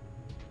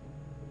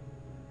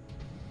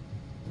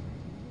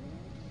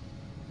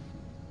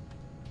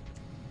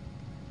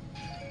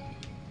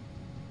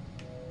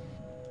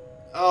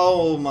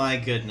 Oh my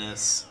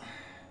goodness.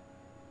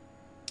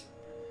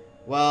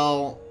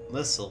 Well,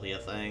 this'll be a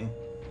thing.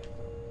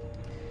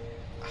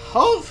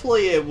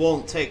 Hopefully it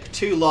won't take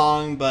too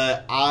long,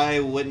 but I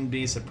wouldn't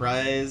be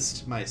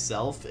surprised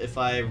myself if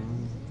I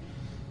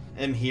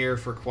am here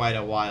for quite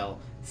a while.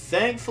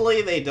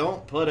 Thankfully, they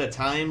don't put a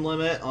time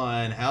limit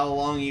on how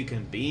long you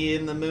can be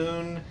in the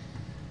moon,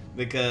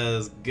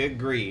 because good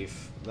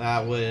grief,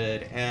 that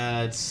would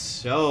add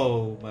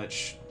so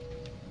much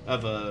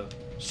of a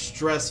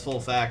stressful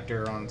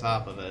factor on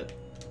top of it.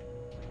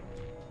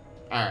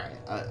 Alright,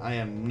 I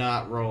am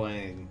not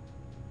rolling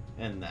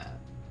in that.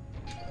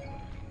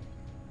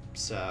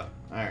 So,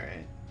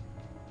 alright.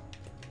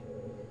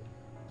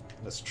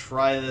 Let's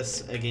try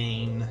this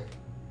again.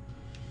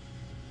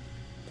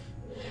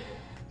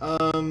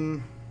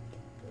 I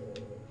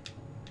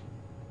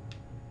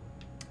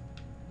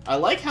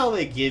like how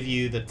they give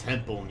you the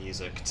temple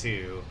music,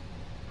 too,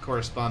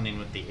 corresponding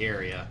with the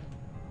area.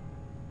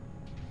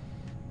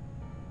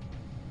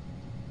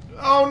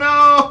 Oh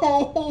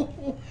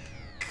no!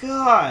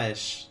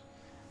 Gosh.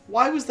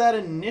 Why was that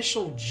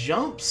initial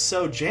jump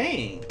so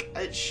jank?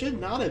 It should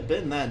not have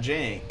been that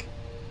jank.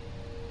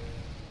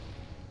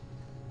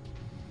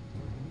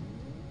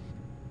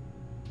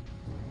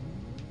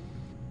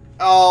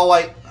 Oh,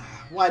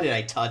 why did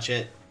I touch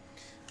it?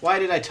 Why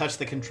did I touch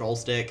the control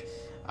stick?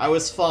 I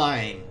was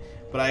fine,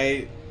 but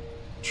I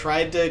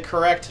tried to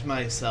correct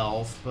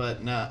myself,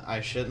 but no,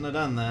 I shouldn't have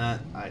done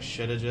that. I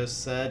should have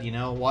just said, you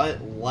know what?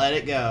 Let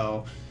it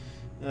go.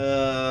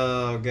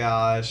 Oh,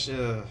 gosh.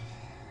 Ugh.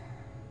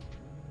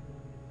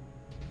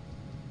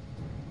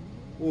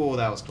 Ooh,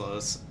 that was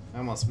close. I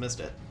almost missed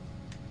it.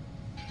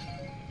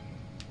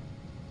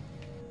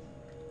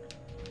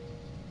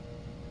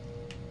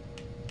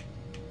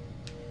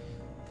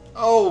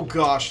 Oh,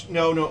 gosh.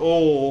 No, no.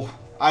 Oh,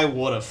 I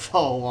would have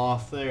fallen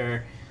off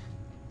there.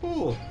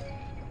 Ooh.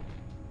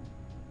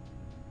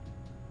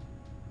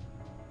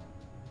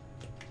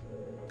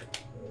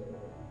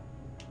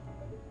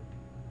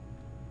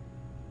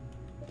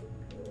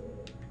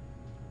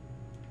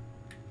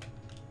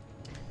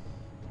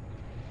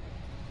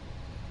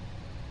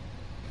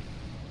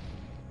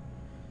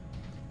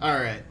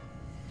 Alright.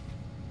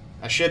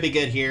 I should be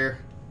good here.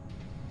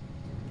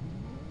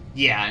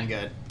 Yeah, I'm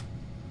good.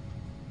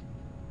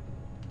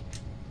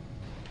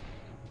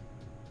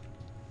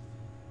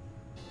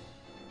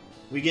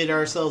 We get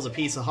ourselves a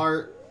piece of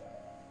heart.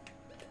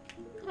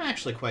 I'm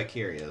actually quite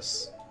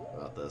curious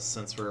about this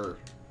since we're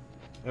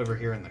over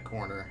here in the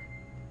corner.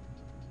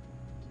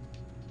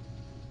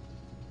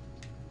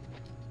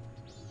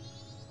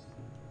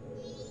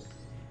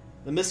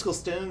 The mystical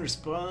stone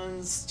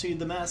responds to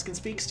the mask and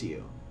speaks to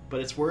you,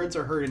 but its words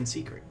are heard in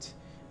secret.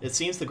 It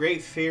seems the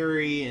great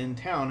fairy in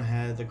town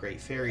had the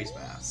great fairy's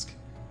mask.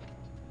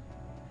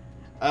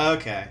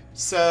 Okay,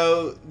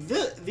 so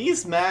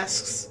these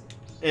masks,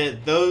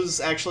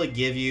 those actually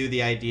give you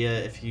the idea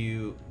if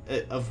you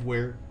of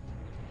where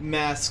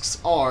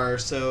masks are.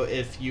 So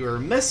if you are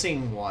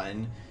missing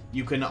one,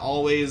 you can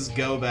always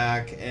go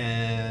back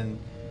and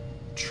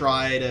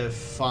try to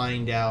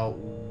find out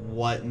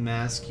what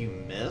mask you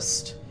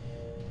missed.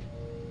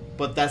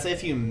 But that's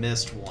if you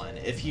missed one.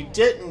 If you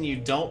didn't, you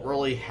don't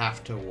really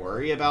have to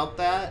worry about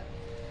that.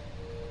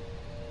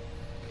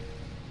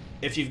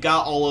 If you've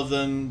got all of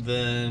them,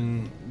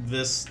 then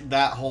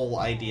that whole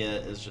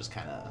idea is just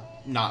kind of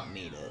not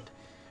needed.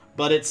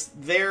 But it's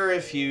there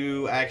if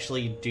you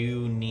actually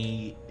do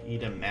need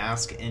a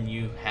mask and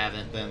you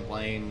haven't been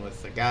playing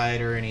with the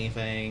guide or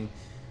anything,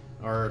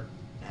 or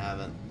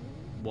haven't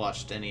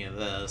watched any of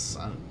this.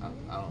 I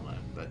don't know.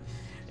 But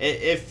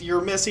if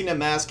you're missing a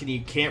mask and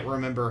you can't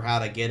remember how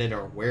to get it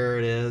or where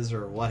it is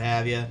or what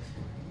have you,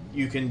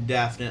 you can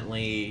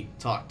definitely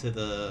talk to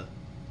the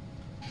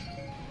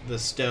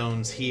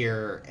stones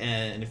here,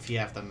 and if you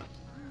have them,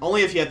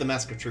 only if you have the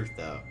Mask of Truth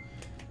though,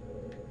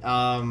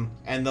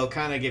 and they'll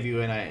kind of give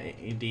you an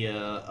idea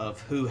of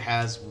who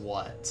has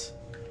what.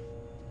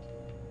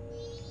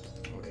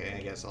 Okay,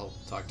 I guess I'll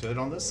talk to it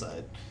on this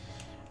side.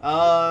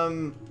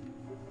 Kamaru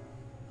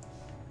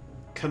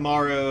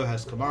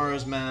has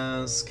Kamaru's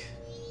mask.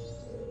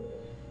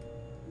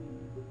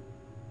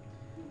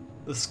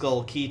 The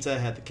Skull Kita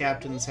had the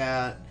captain's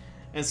hat.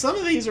 And some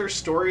of these are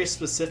story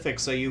specific,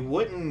 so you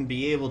wouldn't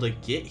be able to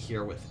get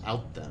here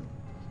without them.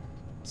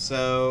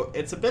 So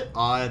it's a bit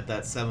odd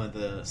that some of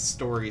the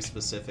story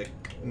specific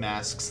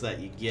masks that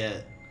you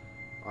get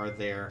are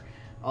there.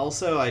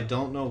 Also, I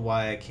don't know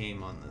why I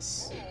came on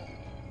this.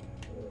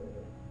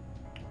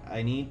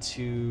 I need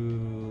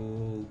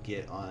to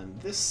get on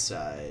this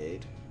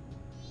side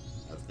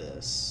of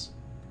this.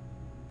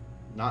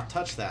 Not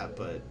touch that,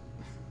 but...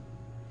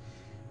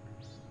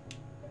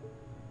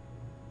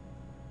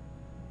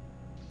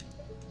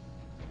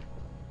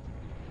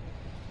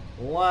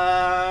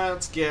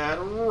 let's get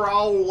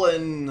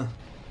rolling.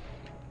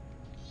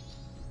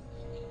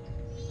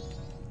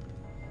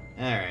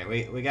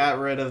 Alright, we got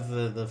rid of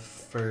the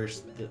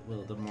first,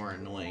 the more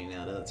annoying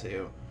out of the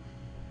two.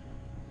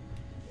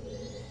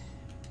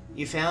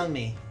 You found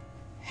me.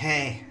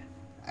 Hey,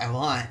 I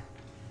want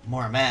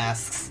more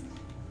masks.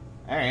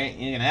 Alright,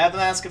 you can have the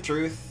Mask of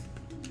Truth,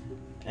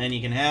 and you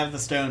can have the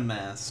Stone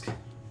Mask.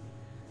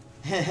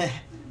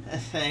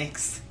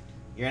 Thanks.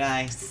 You're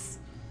nice.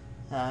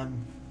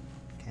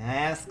 Can I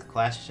ask a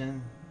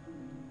question?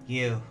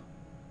 You.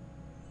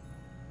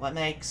 What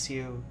makes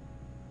you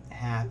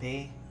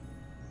happy?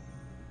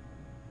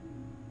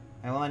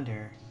 I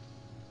wonder,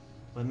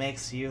 what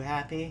makes you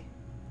happy?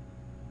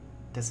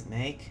 Does it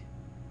make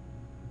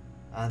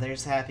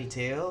others happy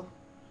too?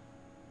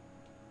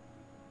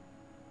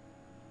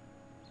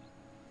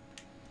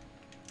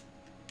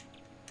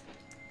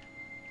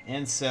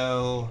 And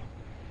so,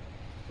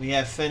 we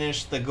have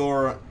finished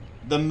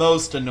the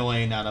most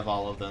annoying out of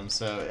all of them,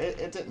 so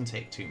it didn't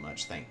take too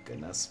much, thank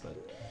goodness, but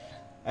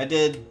I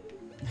did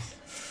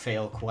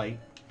fail quite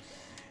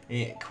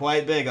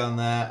big on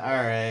that.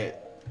 Alright,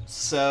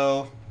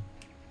 so,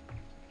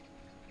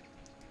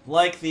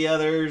 like the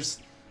others,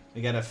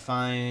 we gotta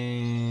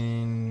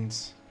find...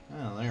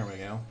 oh, there we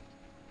go.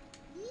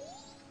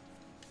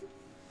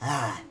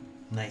 Ah,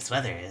 nice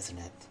weather, isn't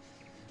it?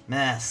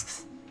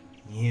 Masks.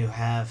 You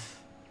have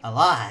a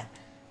lot.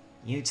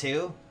 You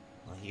too?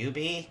 Will you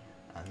be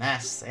a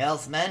masked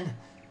salesman?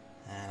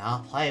 And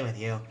I'll play with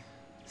you.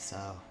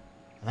 So,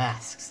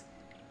 masks.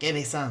 Give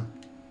me some.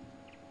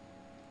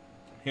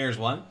 Here's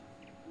one.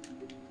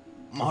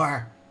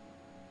 More.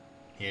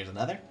 Here's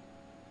another.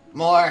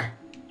 More.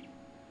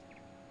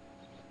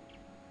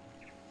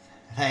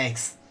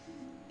 Thanks.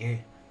 You're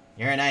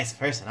a nice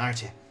person,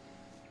 aren't you?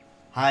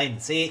 Hide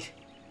and seek.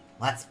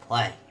 Let's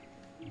play.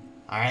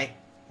 Alright,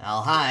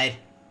 I'll hide.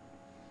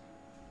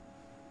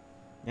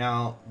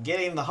 Now,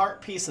 getting the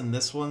heart piece in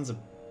this one's a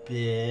bit...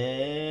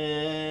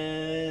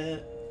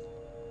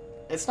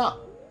 it's not...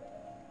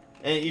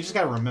 you just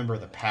gotta remember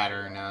the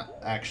pattern,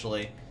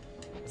 actually.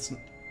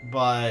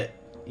 But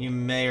you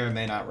may or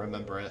may not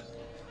remember it.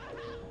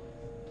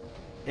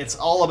 It's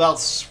all about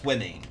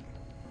swimming.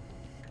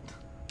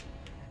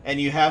 And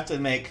you have to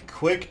make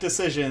quick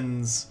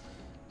decisions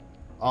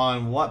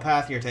on what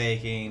path you're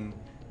taking,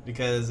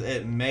 because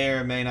it may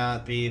or may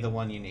not be the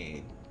one you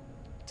need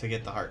to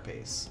get the heart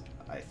piece.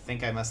 I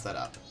think I messed that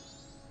up.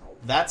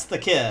 That's the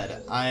kid.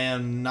 I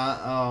am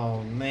not...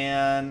 oh,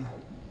 man.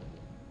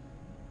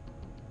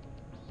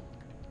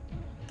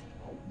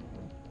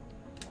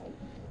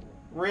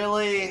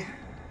 Really?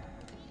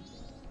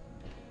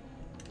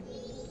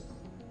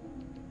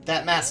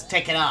 That mask,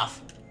 take it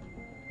off.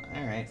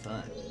 Alright,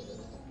 fine.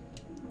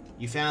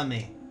 You found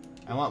me.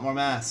 I want more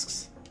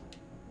masks.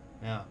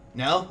 No.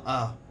 No?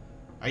 Oh.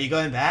 Are you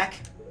going back?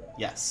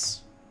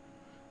 Yes.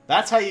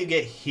 That's how you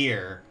get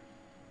here.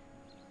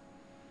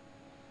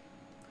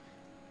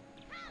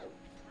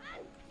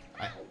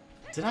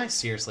 Did I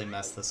seriously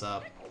mess this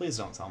up? Please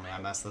don't tell me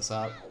I messed this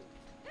up.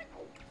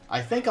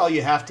 I think all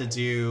you have to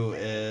do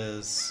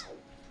is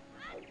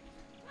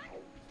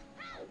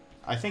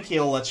I think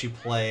he'll let you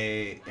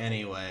play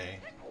anyway.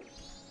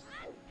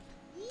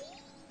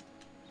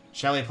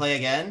 Shall we play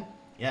again?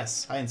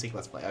 Yes, hide and seek,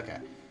 let's play. Okay.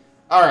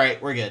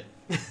 Alright, we're good.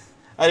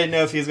 I didn't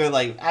know if he was going to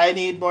like, I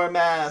need more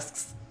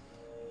masks.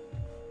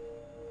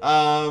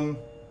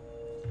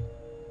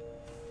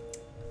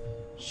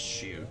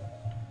 Shoot.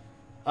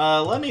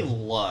 Let me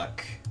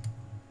look.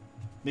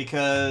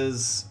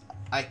 Because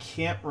I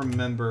can't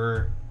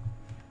remember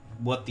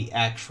what the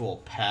actual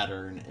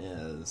pattern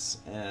is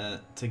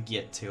to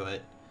get to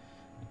it.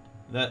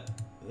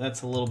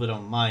 That's a little bit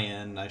on my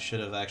end. I should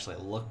have actually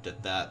looked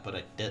at that, but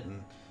I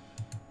didn't.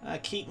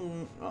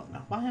 Keaton... Oh, no,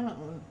 why am I...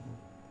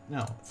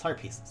 No, it's heart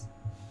pieces.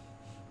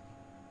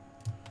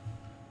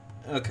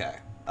 Okay.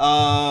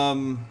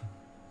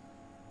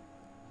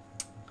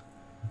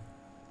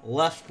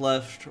 Left,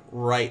 left,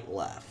 right,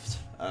 left.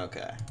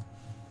 Okay.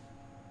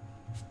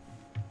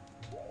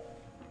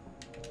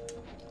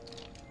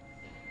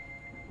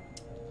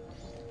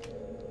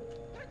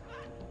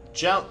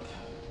 Jump.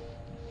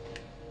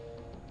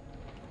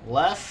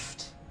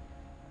 Left.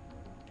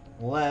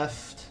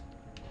 Left.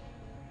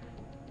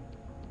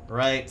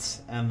 Right,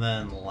 and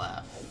then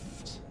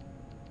left.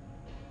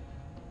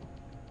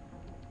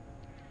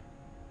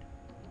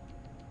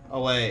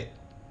 Oh, wait.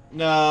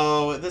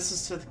 No, this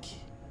is to the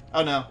key.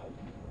 Oh, no.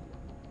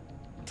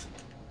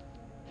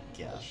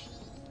 Gosh.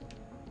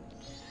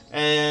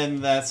 And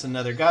that's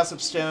another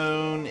gossip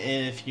stone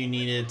if you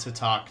needed to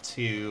talk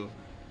to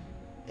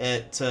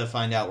it to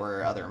find out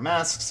where other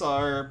masks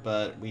are,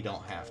 but we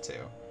don't have to.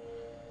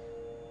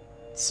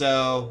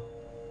 So,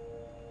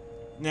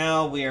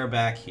 now we are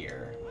back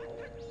here.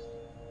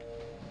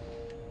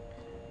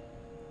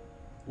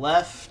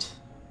 Left,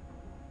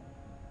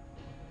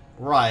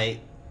 right,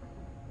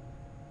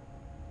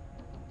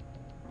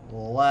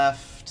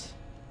 left,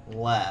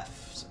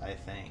 left, I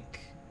think.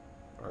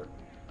 Or,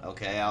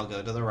 okay, I'll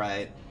go to the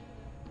right.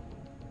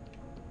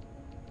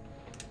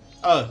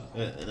 Oh,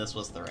 this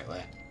was the right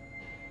way.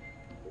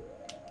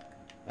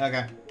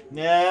 Okay,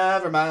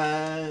 never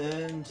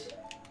mind.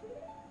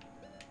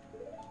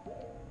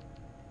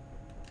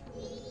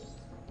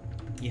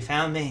 You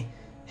found me.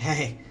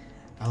 Hey,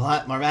 I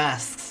want more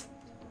masks.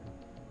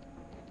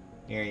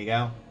 Here you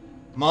go.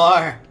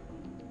 More!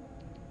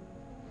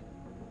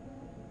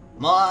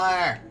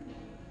 More!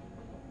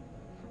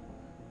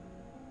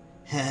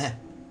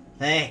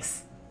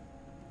 Thanks.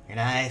 You're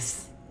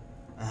nice.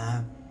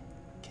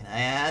 Can I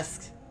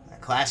ask a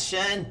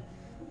question?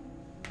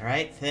 The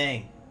right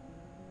thing.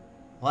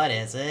 What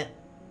is it?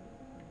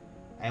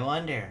 I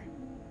wonder,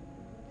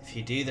 if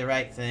you do the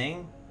right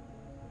thing,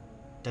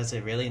 does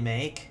it really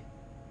make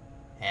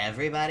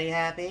everybody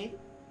happy?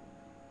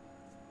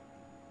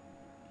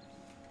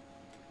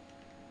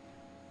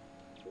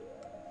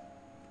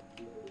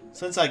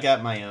 Since I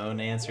got my own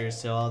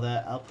answers to all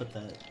that, I'll put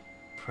that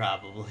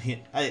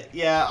probably...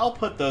 yeah, I'll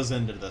put those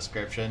into the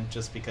description,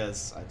 just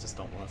because I just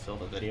don't want to fill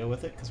the video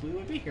with it, because we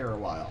would be here a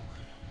while.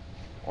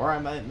 Or I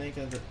might make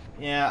a...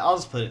 Yeah, I'll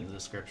just put it in the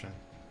description.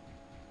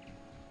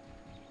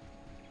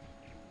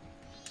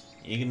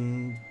 You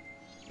can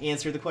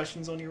answer the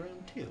questions on your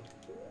own, too.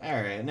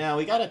 Alright, now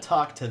we gotta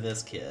talk to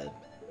this kid.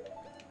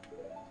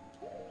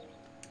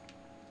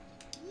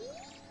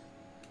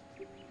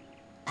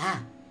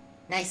 Ah,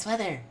 nice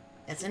weather,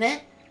 isn't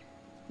it?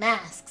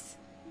 Masks.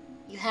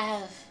 You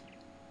have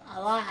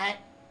a lot.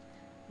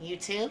 You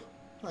too?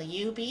 Will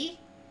you be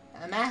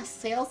a mask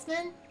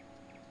salesman?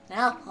 And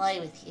I'll play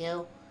with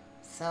you.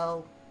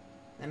 So,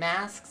 the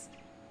masks,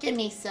 give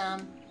me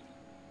some.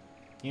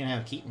 You can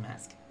have a Keaton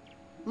mask.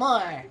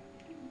 More.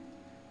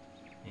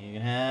 You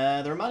can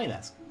have the Romani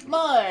mask.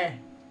 More.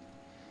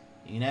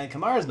 You can have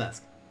Kamara's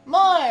mask.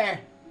 More.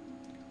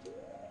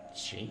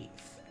 Jeez,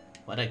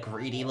 what a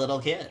greedy little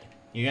kid.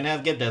 You can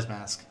have Gibdo's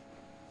mask.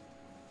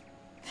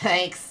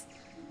 Thanks.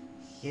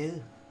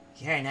 You're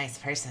a nice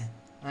person,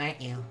 aren't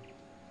you?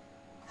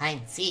 Hide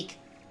and seek.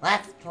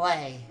 Let's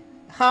play.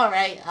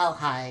 Alright, I'll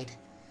hide.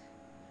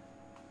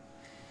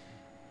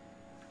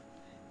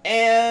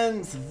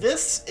 And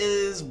this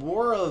is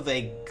more of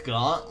a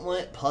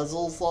gauntlet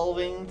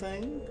puzzle-solving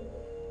thing.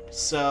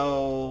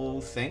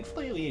 So,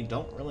 thankfully, we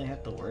don't really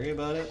have to worry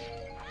about it.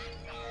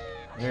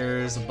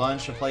 There's a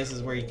bunch of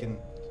places where you can...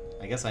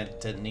 I guess I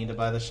didn't need to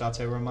buy the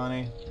Chateau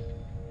Romani.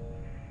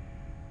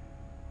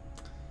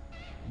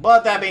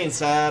 But that being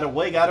said,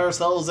 we got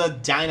ourselves a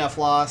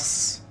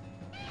Dynafloss.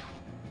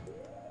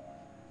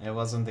 It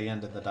wasn't the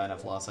end of the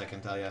Dynafloss, I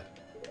can tell you.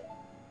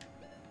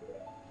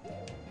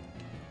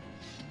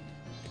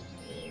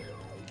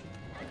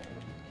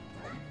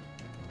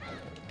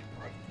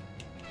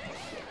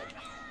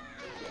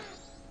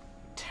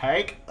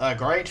 Take a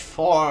great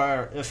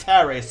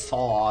fairy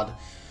sword.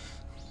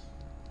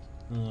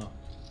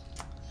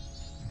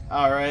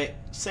 Alright,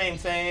 same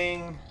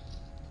thing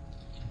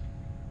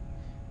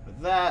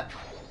with that.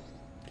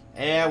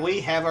 And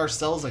we have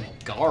ourselves a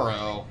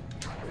Garo.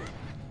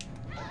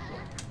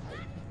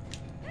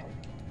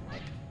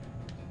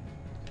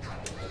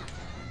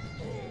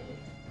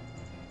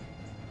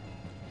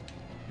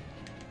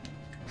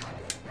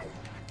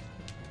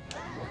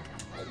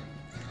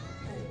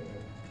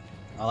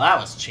 Well,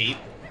 that was cheap.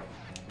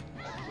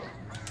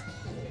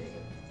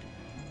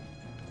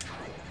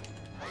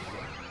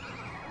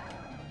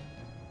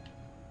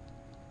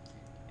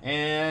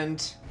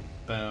 And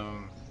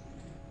boom.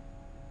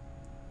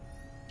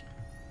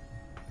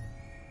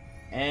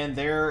 And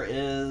there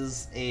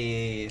is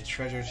a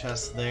treasure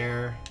chest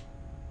there.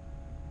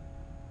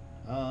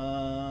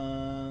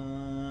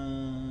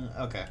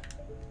 Okay.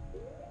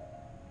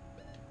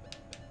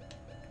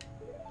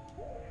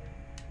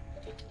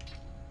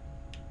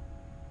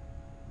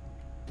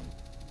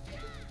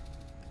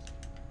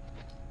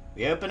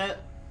 We open it.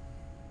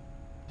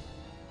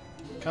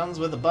 Comes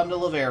with a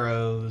bundle of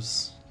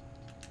arrows.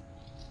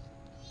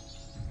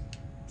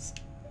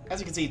 As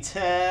you can see,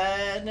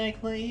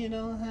 technically you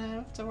don't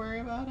have to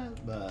worry about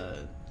it,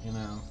 but, you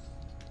know.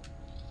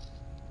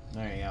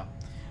 There you go.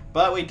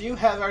 But we do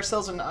have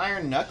ourselves an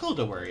iron knuckle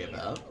to worry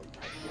about.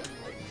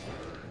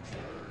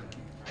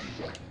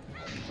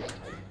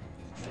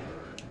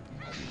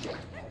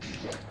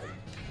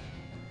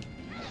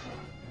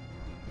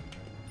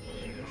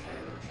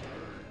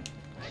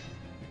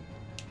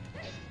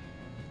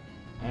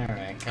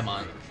 Alright, come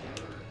on.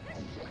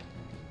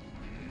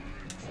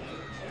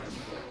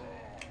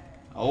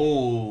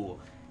 Oh,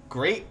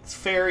 great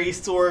fairy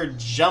sword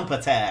jump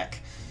attack.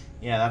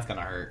 Yeah, that's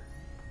gonna hurt.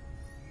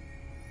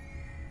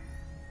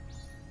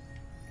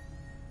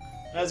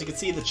 As you can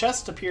see, the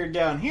chest appeared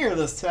down here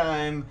this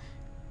time,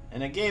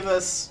 and it gave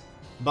us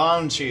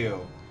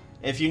Bonchu.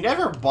 If you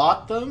never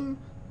bought them,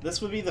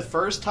 this would be the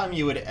first time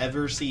you would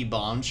ever see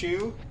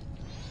Bonchu.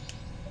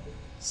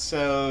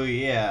 So,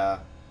 yeah.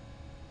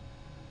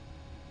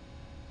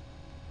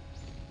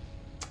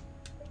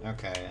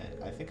 Okay,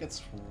 I think it's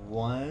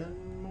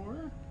one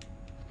more?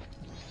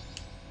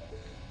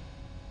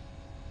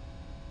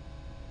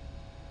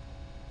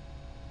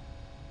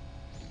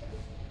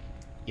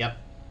 Yep.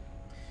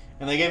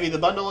 And they gave you the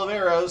bundle of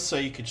arrows so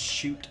you could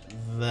shoot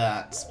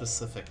that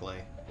specifically.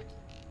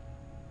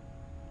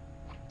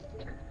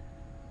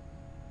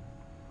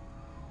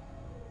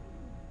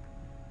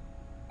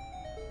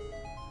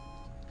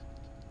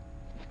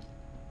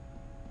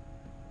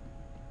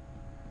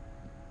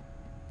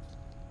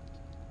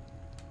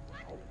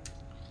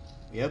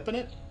 We open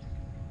it.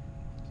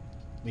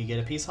 We get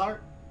a peace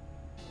heart.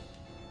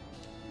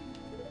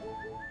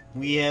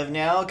 We have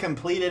now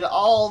completed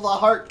all the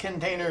heart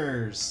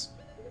containers.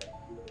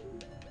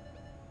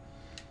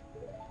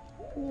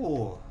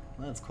 Ooh,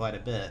 that's quite a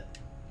bit.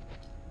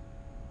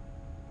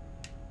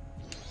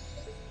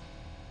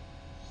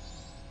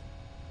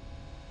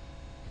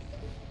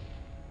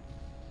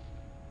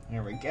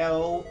 There we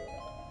go.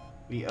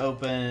 We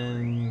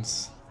opened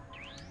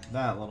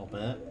that little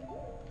bit.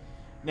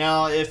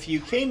 Now, if you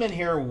came in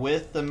here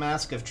with the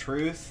Mask of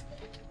Truth,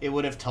 it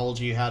would have told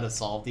you how to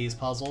solve these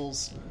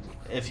puzzles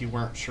if you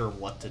weren't sure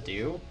what to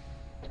do.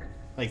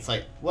 Like, it's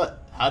like,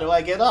 what? How do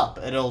I get up?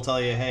 And it'll tell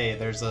you, hey,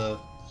 there's a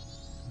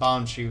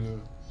Bonchu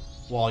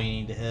wall you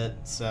need to hit.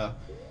 So,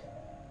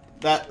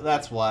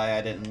 that's why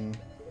I didn't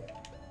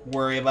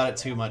worry about it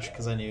too much,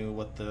 because I knew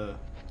what the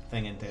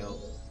thing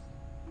entailed.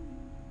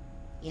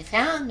 You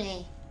found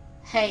me.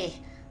 Hey,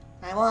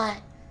 I want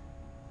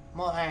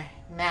more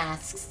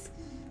masks.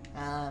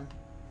 I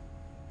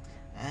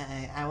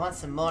want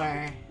some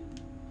more.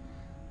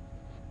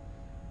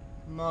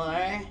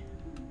 More.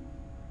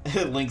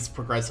 Link's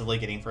progressively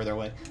getting further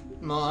away.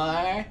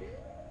 More.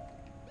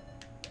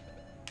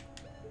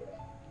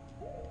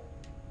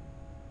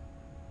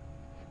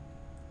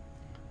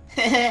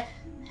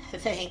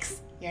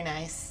 Thanks, you're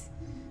nice.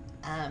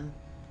 Can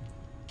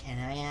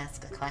I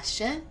ask a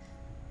question?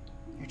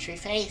 Your true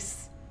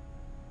face.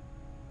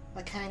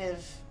 What kind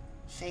of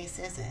face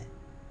is it?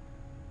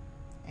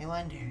 I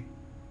wonder.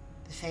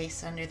 The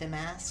face under the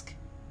mask?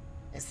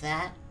 Is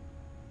that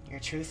your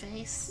true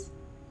face?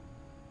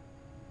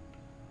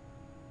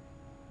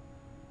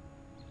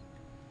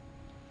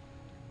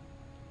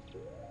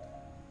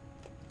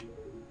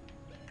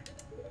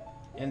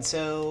 And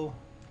so,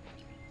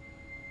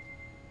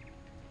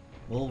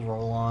 we'll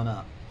roll on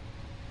up.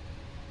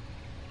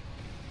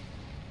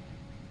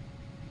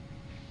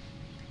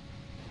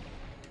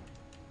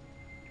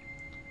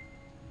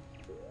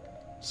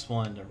 Just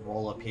wanted to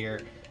roll up here.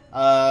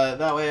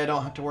 That way I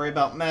don't have to worry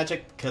about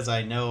magic, because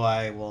I know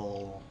I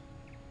will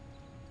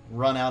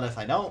run out if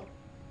I don't.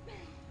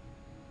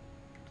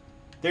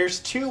 There's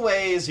two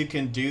ways you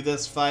can do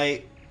this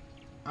fight.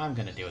 I'm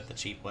going to do it the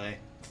cheap way.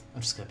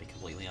 I'm just going to be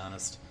completely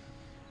honest.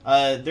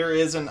 There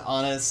is an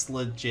honest,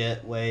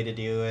 legit way to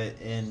do it,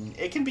 and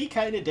it can be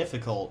kind of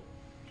difficult.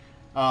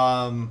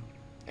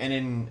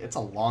 It's a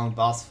long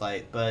boss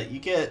fight, but you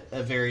get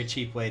a very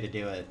cheap way to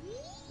do it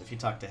if you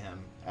talk to him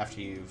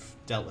after you've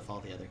dealt with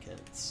all the other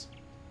kids.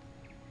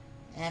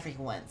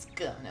 Everyone's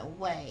gone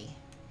away,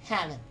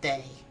 haven't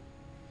they?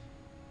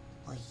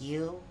 Will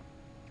you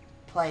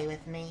play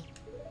with me?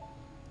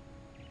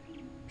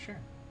 Sure.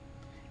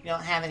 You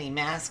don't have any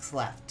masks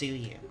left, do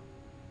you?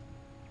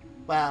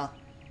 Well,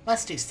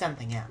 let's do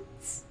something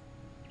else.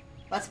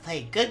 Let's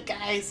play good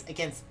guys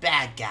against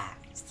bad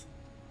guys.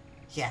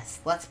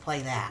 Yes, let's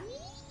play that.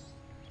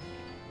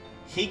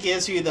 he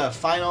gives you the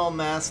final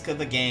mask of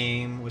the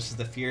game, which is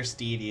the Fierce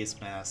Deity's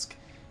mask.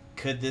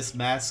 Could this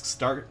mask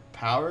start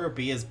power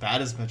be as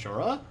bad as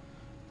Majora?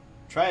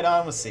 Try it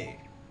on with C.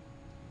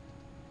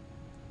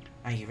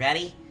 Are you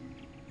ready?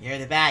 You're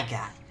the bad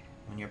guy.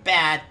 When you're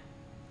bad,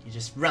 you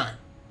just run.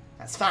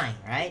 That's fine,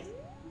 right?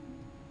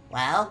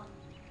 Well,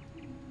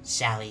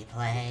 shall we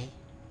play?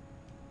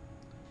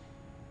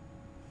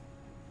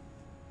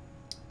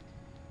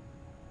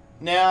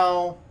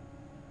 Now,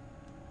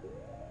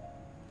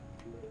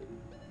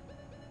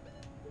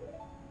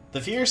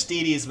 the Fierce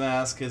Deity's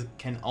mask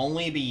can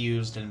only be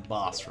used in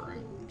boss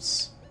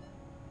rooms.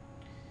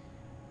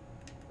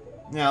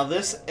 Now,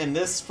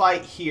 this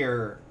fight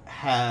here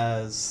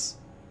has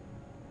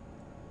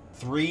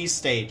 3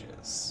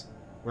 stages.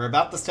 We're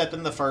about to step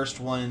in the first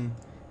one,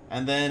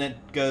 and then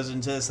it goes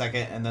into the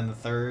second, and then the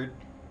third.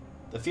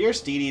 The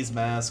Fierce Deity's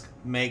mask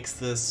makes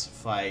this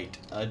fight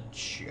a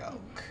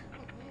joke.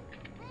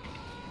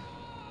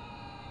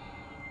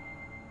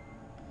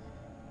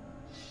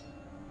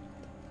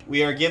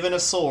 We are given a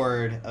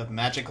sword of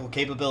magical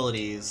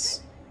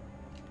capabilities,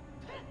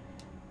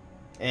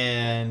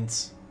 and,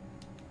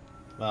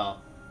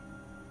 well,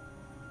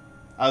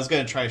 I was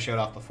going to try to show it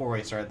off before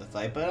we started the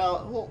fight,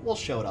 but we'll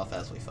show it off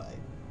as we fight.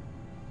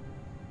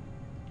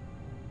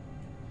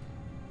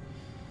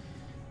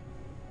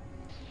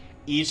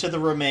 Each of the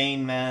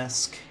remain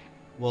mask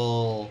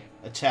will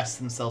attach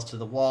themselves to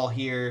the wall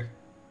here,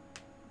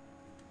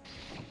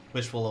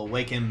 which will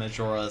awaken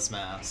Majora's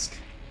mask.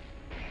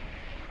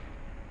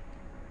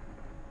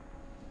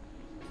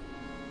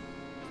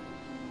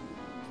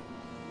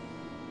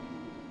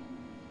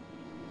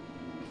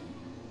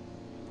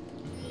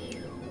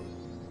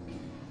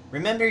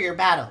 Remember your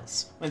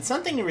battles. When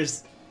something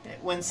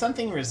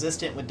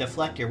resistant would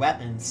deflect your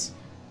weapons,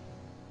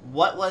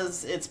 what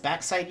was its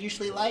backside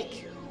usually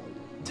like?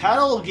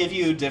 Title will give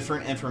you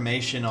different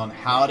information on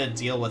how to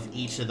deal with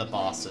each of the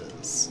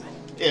bosses.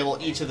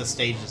 Each of the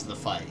stages of the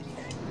fight.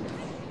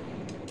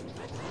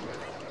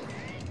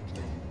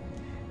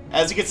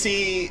 As you can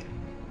see,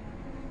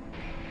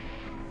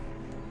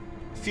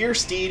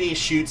 Fierce Deity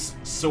shoots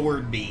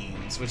sword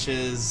beams, which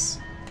is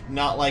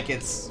not like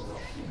it's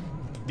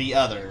the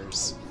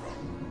others.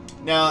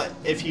 Now,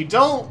 if you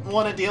don't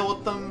want to deal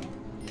with them,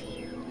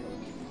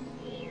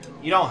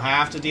 you don't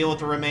have to deal with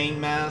the remain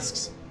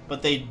masks,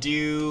 but they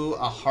do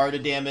a heart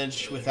of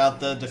damage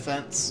without the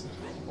defense,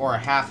 or a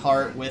half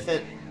heart with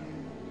it.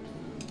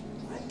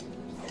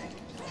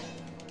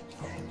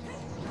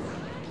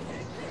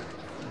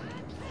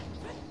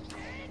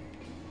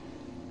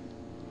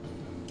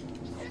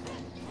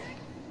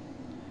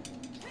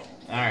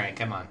 Alright,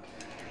 come on.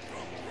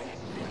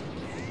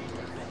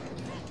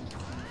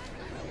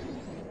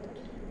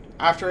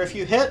 After a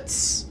few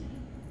hits,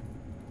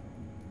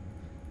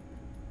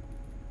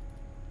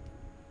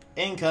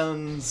 in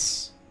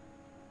comes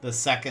the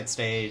second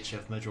stage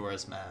of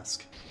Majora's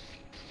Mask.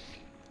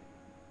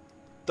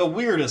 The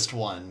weirdest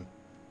one.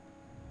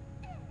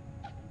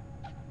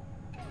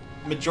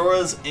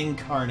 Majora's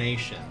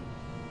Incarnation.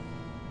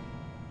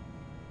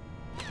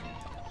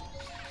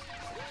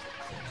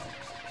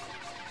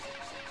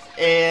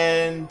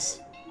 And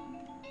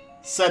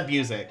sub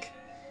music.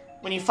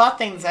 When you fought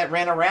things that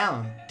ran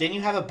around, didn't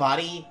you have a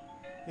body?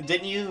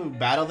 Didn't you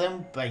battle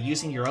them by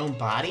using your own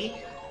body?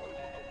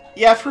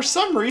 Yeah, for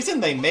some reason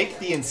they make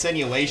the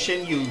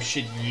insinuation you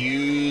should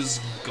use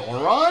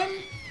Goron?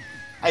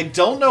 I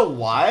don't know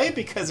why,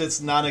 because it's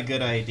not a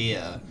good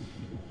idea.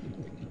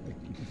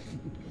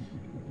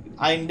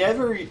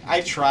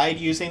 I tried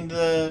using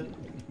the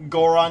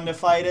Goron to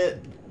fight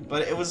it,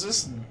 but it was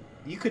just,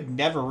 you could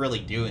never really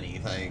do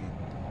anything.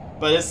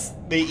 But it's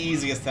the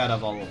easiest out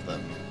of all of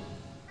them.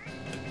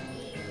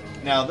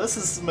 Now, this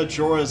is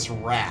Majora's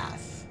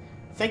Wrath.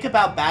 Think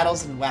about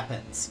battles and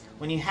weapons.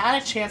 When you had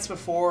a chance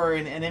before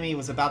an enemy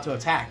was about to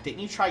attack, didn't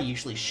you try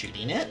usually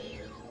shooting it?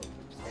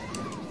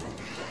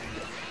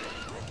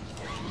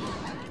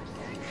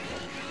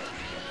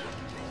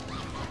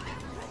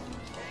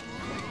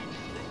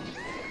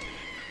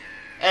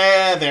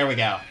 There we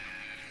go.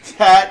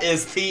 That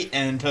is the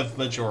end of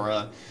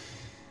Majora.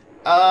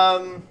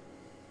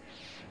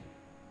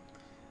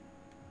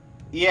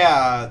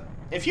 Yeah,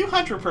 if you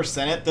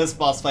 100% it, this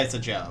boss fight's a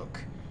joke.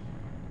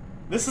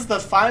 This is the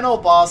final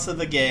boss of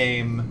the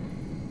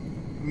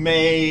game,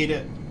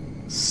 made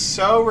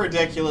so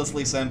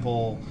ridiculously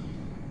simple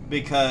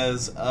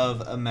because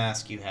of a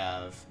mask you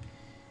have.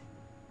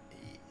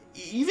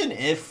 Even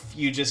if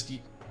you just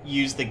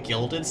use the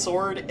Gilded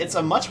Sword, it's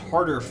a much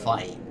harder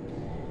fight.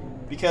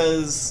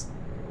 Because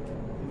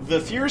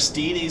the Fierce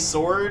Deity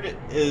sword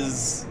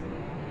is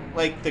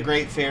like the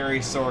Great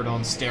Fairy sword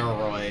on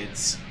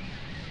steroids.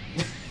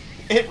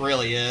 It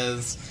really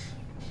is.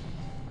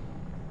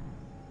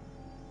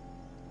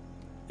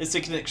 It's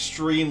an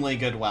extremely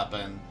good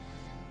weapon.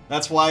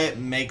 That's why it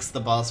makes the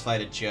boss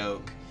fight a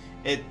joke.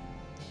 It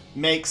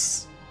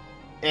makes...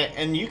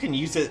 and you can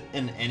use it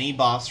in any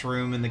boss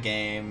room in the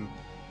game.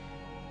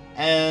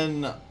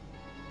 And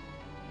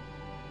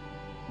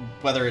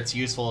whether it's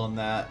useful in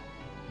that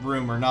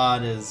room or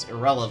not is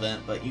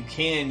irrelevant, but you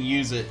can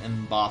use it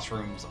in boss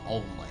rooms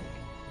only.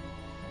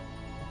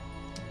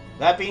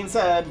 That being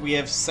said, we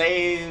have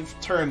saved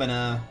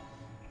Termina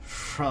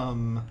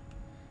from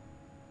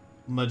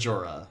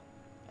Majora,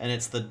 and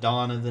it's the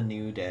dawn of the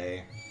new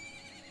day.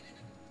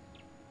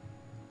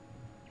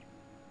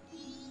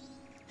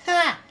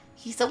 Ha!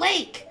 He's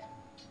awake!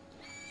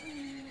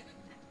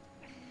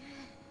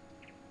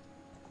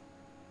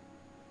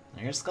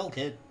 There's Skull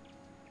Kid.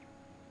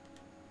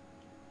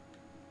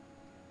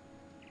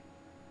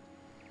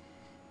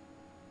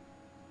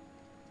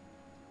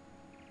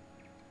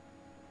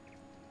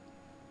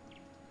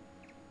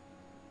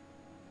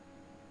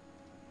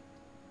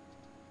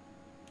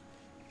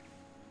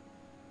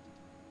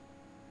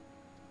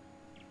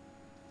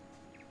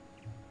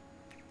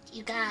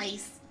 You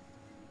guys,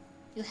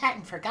 you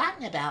hadn't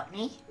forgotten about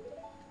me.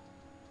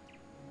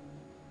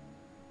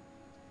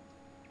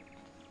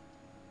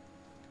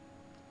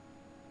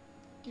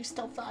 You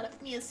still thought of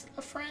me as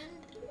a friend?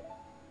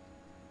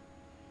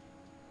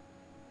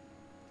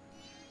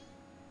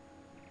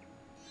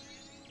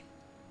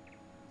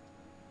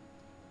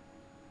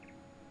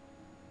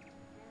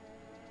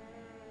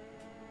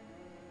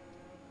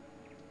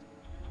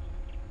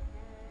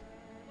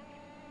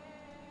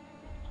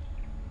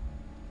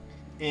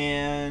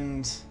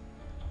 And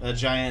the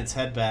giants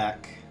head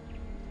back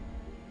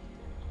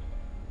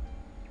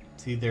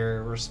to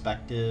their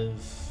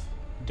respective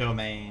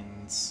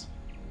domains,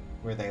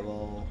 where they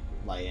will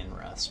lie in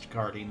rest,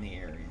 guarding the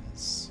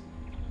areas.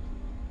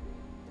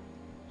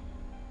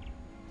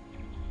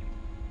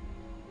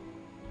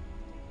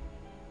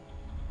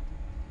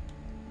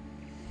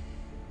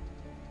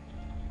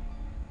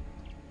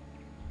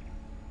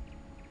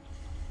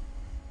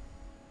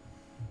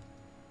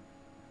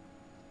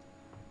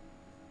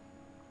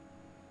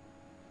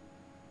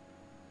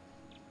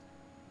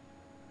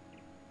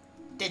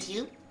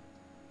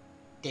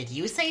 Did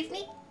you save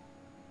me?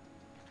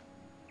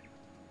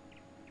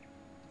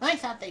 I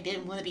thought they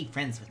didn't want to be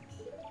friends with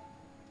me.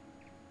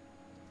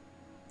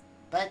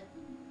 But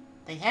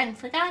they hadn't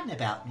forgotten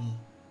about me.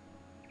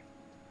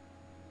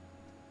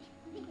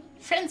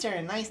 Friends are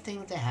a nice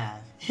thing to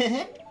have.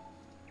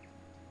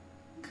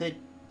 Could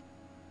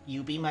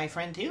you be my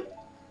friend too?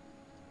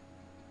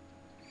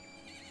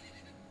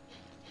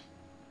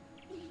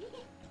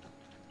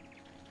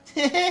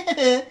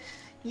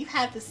 You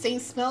have the same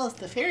smell as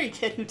the fairy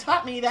kid who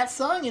taught me that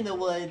song in the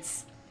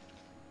woods.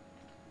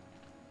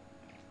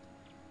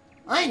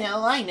 I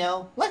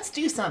know. Let's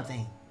do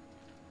something.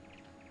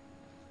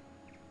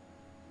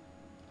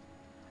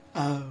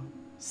 Oh,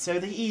 so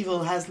the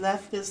evil has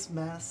left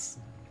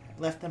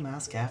the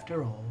mask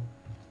after all.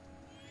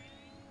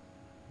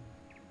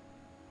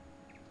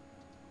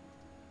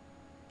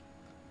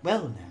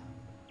 Well now,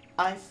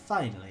 I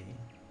finally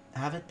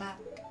have it back.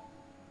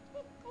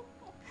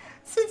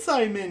 Since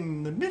I'm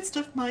in the midst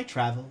of my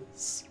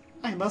travels,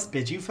 I must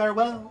bid you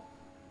farewell.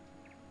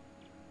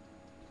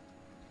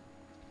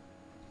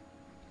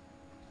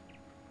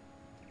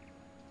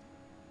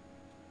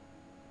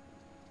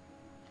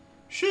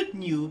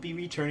 Shouldn't you be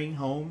returning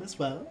home as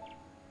well?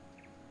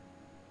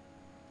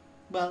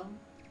 Well,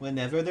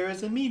 whenever there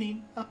is a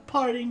meeting, a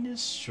parting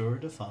is sure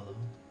to follow.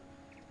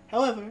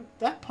 However,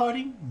 that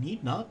parting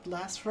need not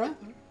last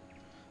forever.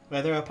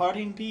 Whether a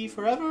parting be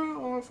forever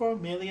or for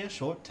merely a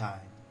short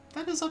time,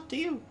 that is up to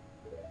you.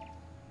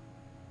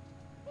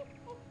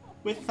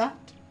 With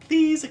that,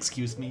 please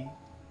excuse me.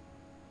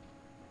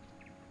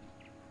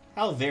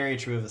 How very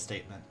true of a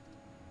statement.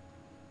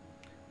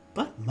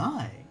 But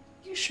my,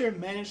 you sure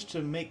managed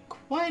to make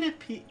quite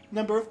a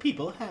number of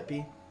people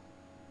happy.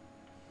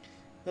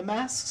 The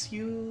masks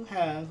you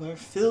have are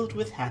filled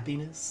with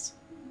happiness.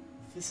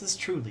 This is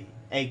truly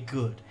a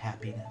good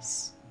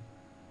happiness.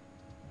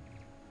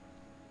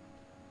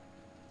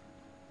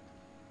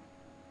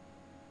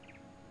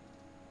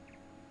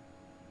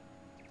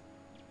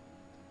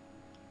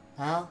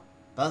 Well,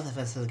 both of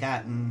us have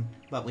gotten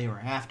what we were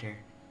after.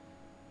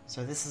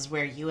 So this is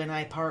where you and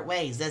I part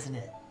ways, isn't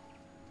it?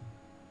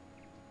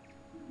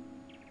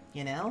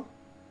 You know?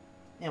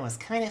 It was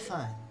kind of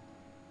fun.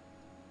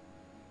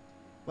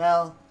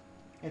 Well,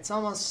 it's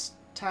almost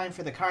time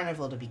for the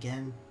carnival to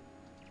begin.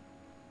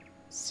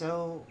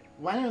 So,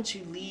 why don't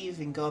you leave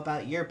and go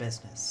about your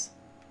business?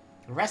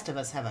 The rest of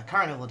us have a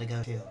carnival to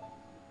go to.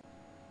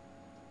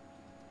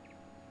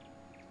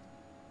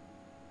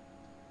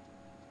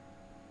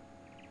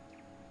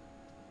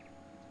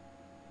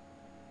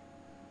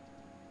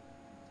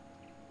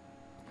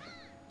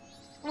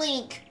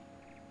 Link!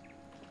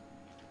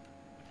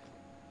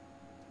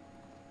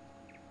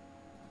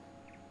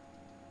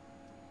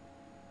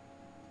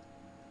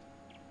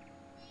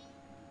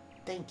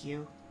 Thank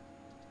you.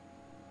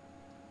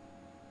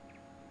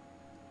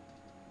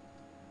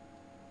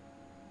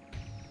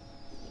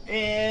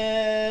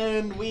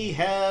 And we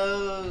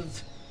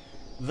have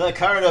the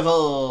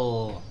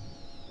carnival.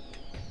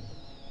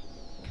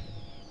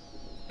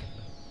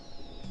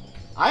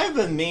 I've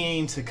been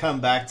meaning to come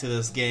back to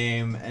this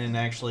game and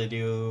actually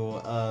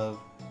do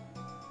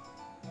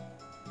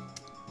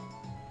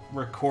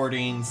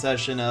recording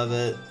session of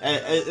it.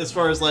 As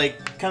far as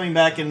like coming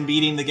back and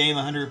beating the game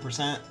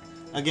 100%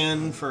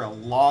 again for a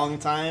long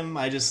time,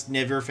 I just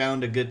never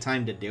found a good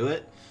time to do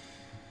it.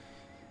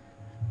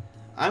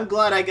 I'm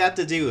glad I got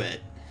to do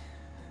it.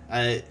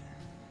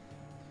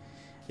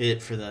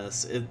 For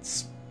this.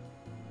 It's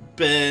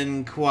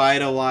been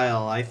quite a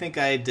while. I think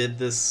I did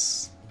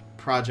this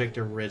project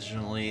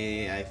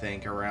originally, I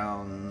think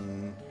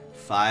around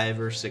 5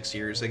 or 6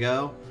 years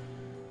ago.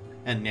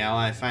 And now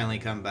I finally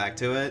come back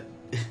to it.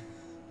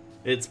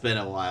 It's been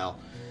a while.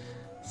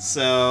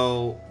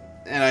 So,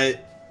 and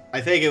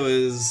I think it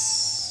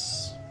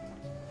was...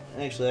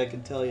 Actually, I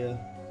can tell you,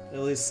 at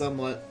least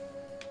somewhat.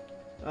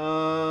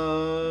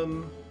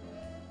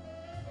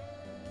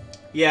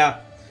 Yeah.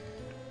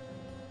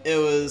 It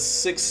was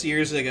 6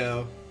 years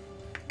ago.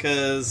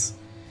 Because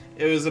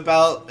it was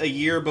about a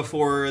year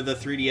before the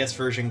 3DS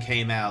version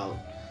came out.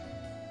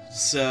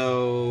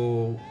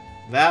 So,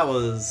 that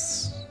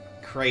was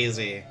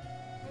crazy.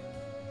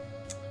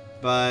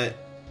 But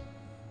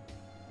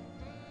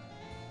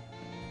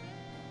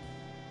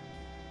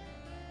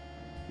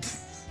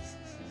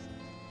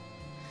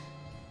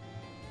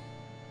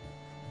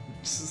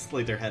just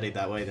like they're headed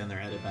that way, then they're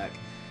headed back.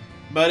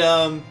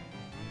 But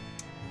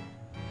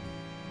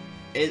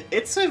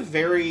it's a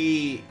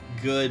very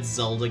good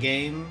Zelda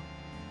game.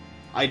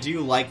 I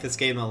do like this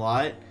game a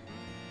lot.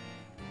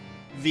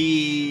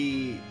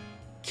 The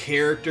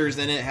characters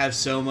in it have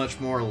so much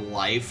more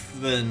life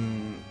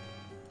than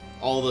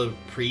all the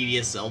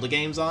previous Zelda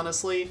games,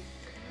 honestly.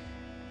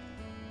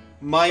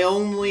 My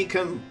only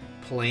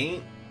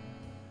complaint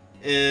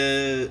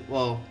is,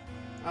 well,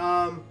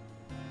 I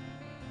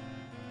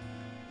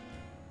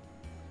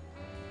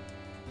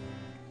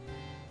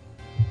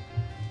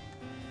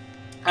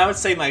would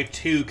say my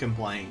 2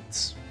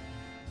 complaints.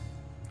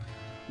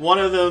 One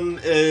of them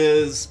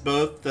is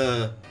both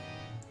the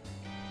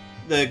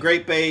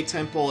Great Bay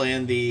Temple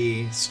and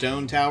the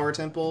Stone Tower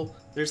Temple.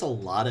 There's a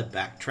lot of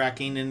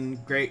backtracking in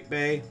Great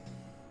Bay.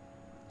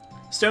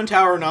 Stone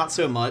Tower, not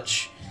so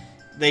much.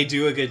 They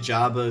do a good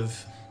job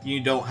of,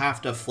 you don't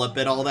have to flip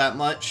it all that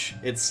much.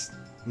 It's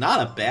not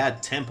a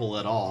bad temple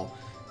at all.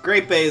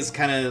 Great Bay is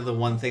kind of the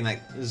one thing that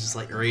is just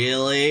like,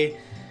 really?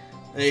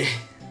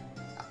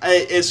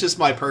 It's just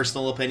my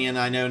personal opinion.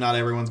 I know not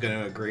everyone's going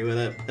to agree with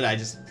it, but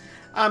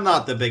I'm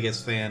not the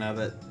biggest fan of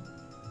it.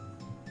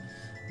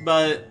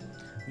 But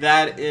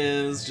that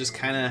is just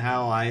kind of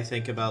how I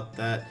think about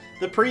that.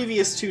 The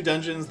previous 2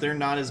 dungeons, they're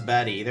not as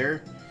bad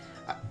either.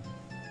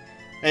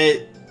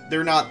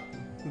 They're not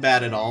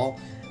bad at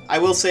all. I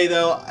will say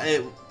though,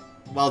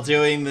 while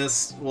doing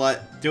this,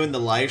 doing the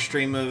live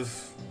stream of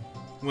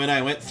when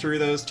I went through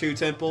those 2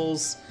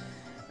 temples,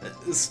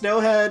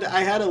 Snowhead,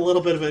 I had a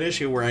little bit of an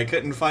issue where I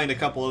couldn't find a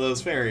couple of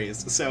those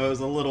fairies, so it was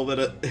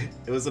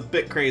it was a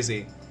bit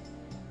crazy.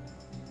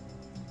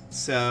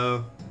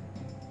 So,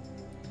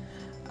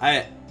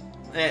 I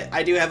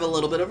do have a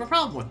little bit of a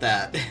problem with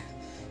that,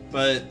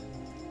 but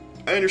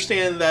I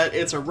understand that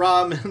it's a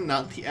ROM,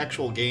 not the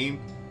actual game.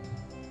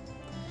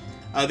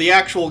 The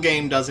actual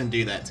game doesn't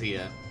do that to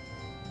you.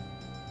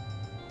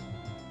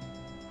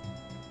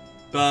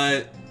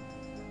 But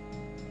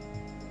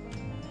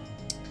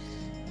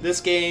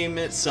this game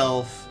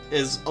itself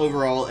is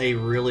overall a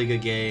really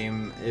good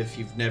game. If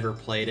you've never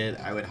played it,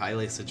 I would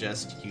highly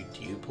suggest you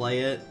do play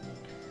it.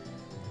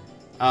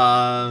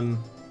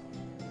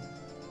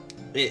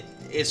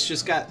 It's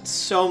just got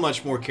so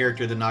much more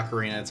character than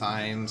Ocarina of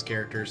Time's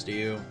characters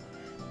do.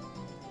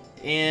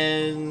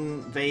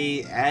 And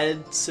they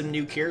added some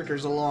new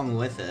characters along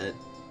with it.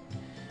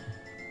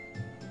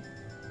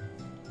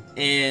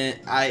 And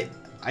I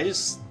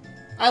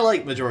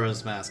like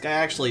Majora's Mask. I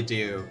actually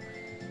do.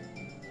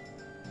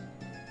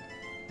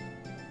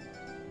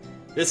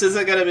 This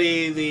isn't gonna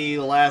be the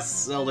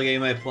last Zelda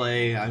game I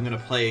play. I'm gonna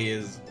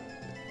play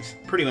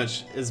pretty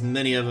much as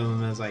many of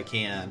them as I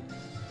can.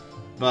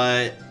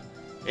 But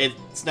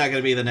it's not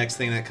gonna be the next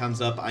thing that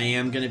comes up. I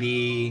am gonna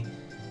be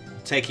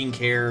taking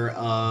care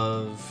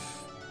of...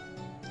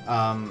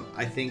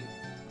 I think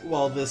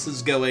while this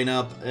is going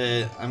up,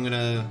 I'm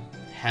gonna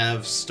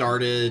have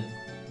started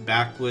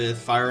back with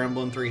Fire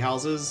Emblem Three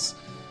Houses.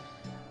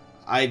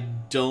 I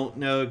don't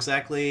know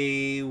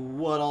exactly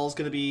what all's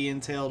gonna be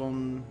entailed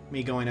on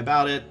me going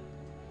about it,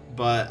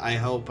 but I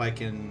hope I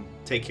can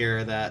take care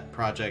of that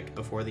project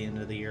before the end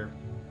of the year.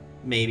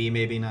 Maybe,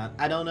 maybe not.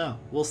 I don't know.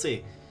 We'll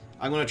see.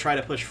 I'm gonna try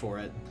to push for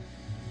it.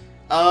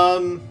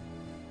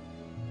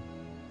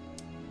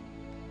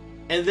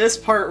 And this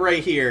part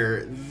right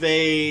here,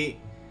 they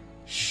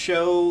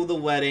show the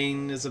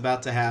wedding is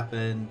about to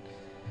happen,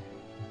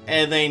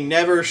 and they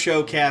never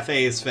show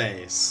Cafe's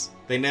face.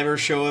 They never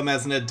show him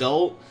as an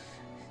adult.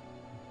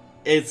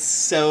 It's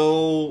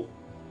such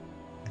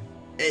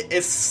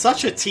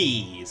a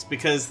tease,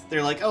 because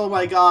they're like, oh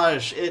my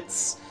gosh,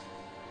 it's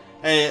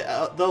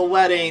the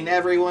wedding,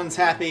 everyone's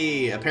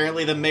happy.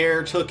 Apparently the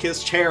mayor took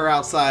his chair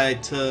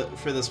outside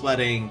for this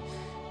wedding,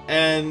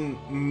 and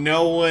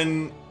no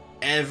one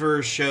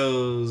ever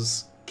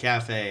shows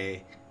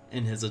Cafe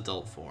in his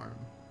adult form.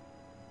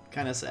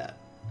 Kind of sad.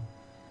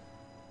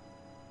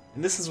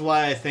 And this is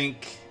why I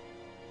think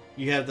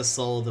you have the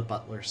soul of the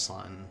butler's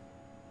son.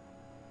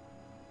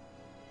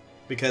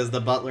 Because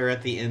the butler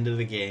at the end of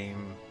the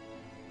game,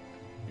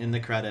 in the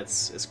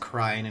credits, is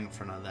crying in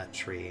front of that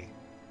tree.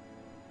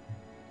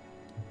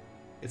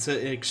 It's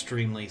an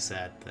extremely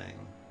sad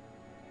thing.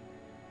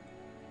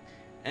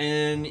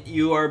 And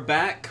you are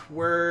back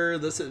where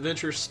this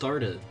adventure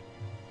started.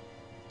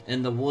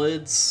 In the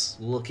woods,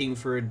 looking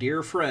for a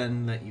dear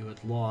friend that you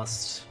had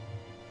lost.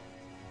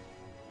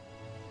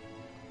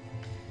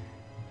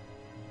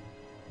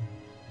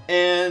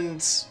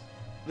 And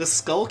the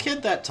Skull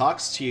Kid that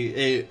talks to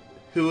you,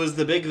 who was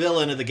the big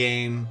villain of the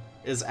game,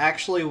 is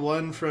actually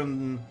one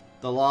from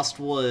the Lost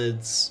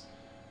Woods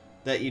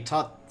that you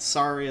taught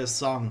Saria's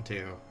song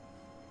to.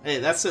 Hey,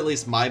 that's at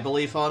least my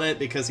belief on it,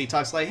 because he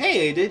talks like,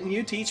 hey, didn't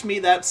you teach me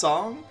that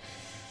song?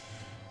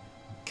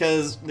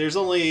 Because there's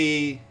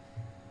only...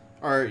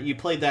 Or you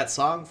played that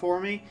song for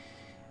me?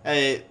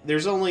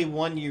 There's only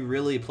one you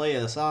really play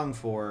a song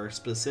for,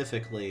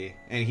 specifically,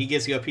 and he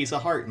gives you a piece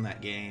of heart in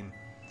that game.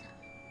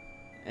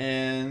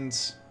 And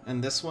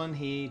in this one,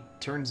 he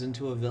turns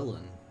into a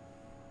villain.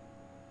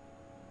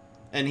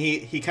 And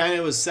he kind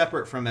of was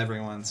separate from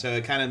everyone, so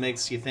it kind of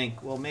makes you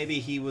think, well, maybe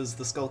he was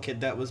the Skull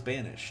Kid that was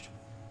banished.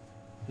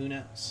 Who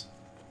knows?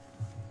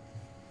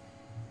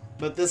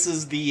 But this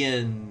is the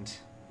end.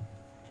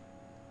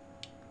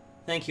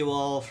 Thank you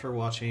all for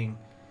watching.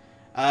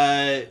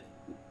 Like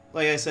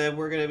I said,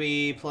 we're going to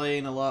be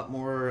playing a lot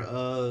more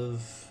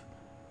of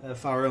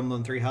Fire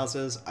Emblem Three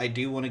Houses. I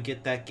do want to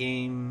get that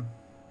game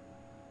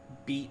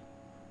beat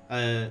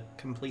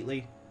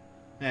completely.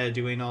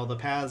 Doing all the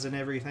paths and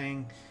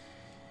everything.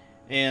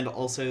 And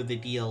also the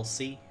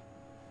DLC.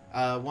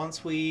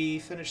 Once we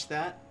finish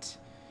that,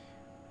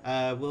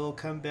 we'll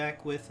come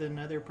back with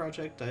another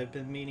project I've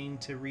been meaning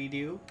to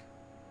redo.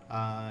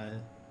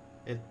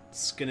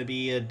 It's going to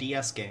be a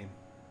DS game.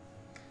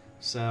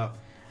 So,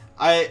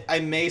 I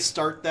may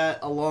start that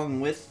along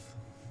with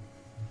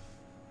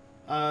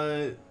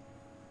Fire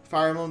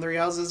Emblem Three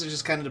Houses. It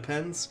just kind of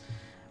depends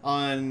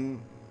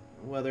on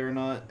whether or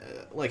not,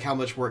 like, how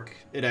much work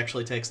it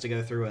actually takes to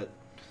go through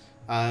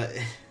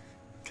it.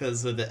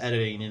 Because of the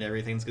editing and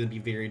everything's going to be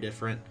very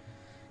different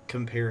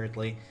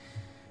comparatively.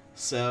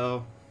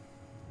 So,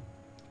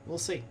 we'll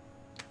see.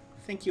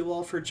 Thank you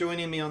all for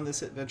joining me on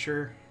this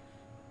adventure.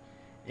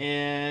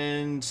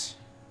 And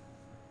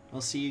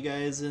I'll see you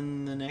guys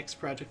in the next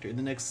project, or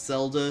the next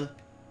Zelda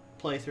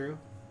playthrough.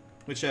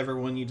 Whichever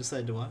one you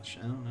decide to watch.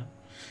 I don't know.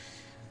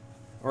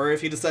 Or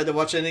if you decide to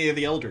watch any of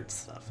the older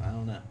stuff. I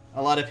don't know.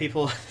 A lot of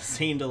people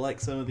seem to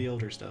like some of the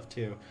older stuff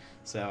too.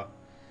 So,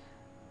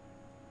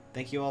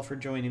 thank you all for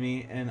joining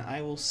me, and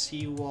I will see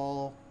you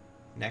all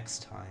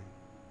next time.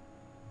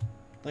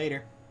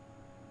 Later.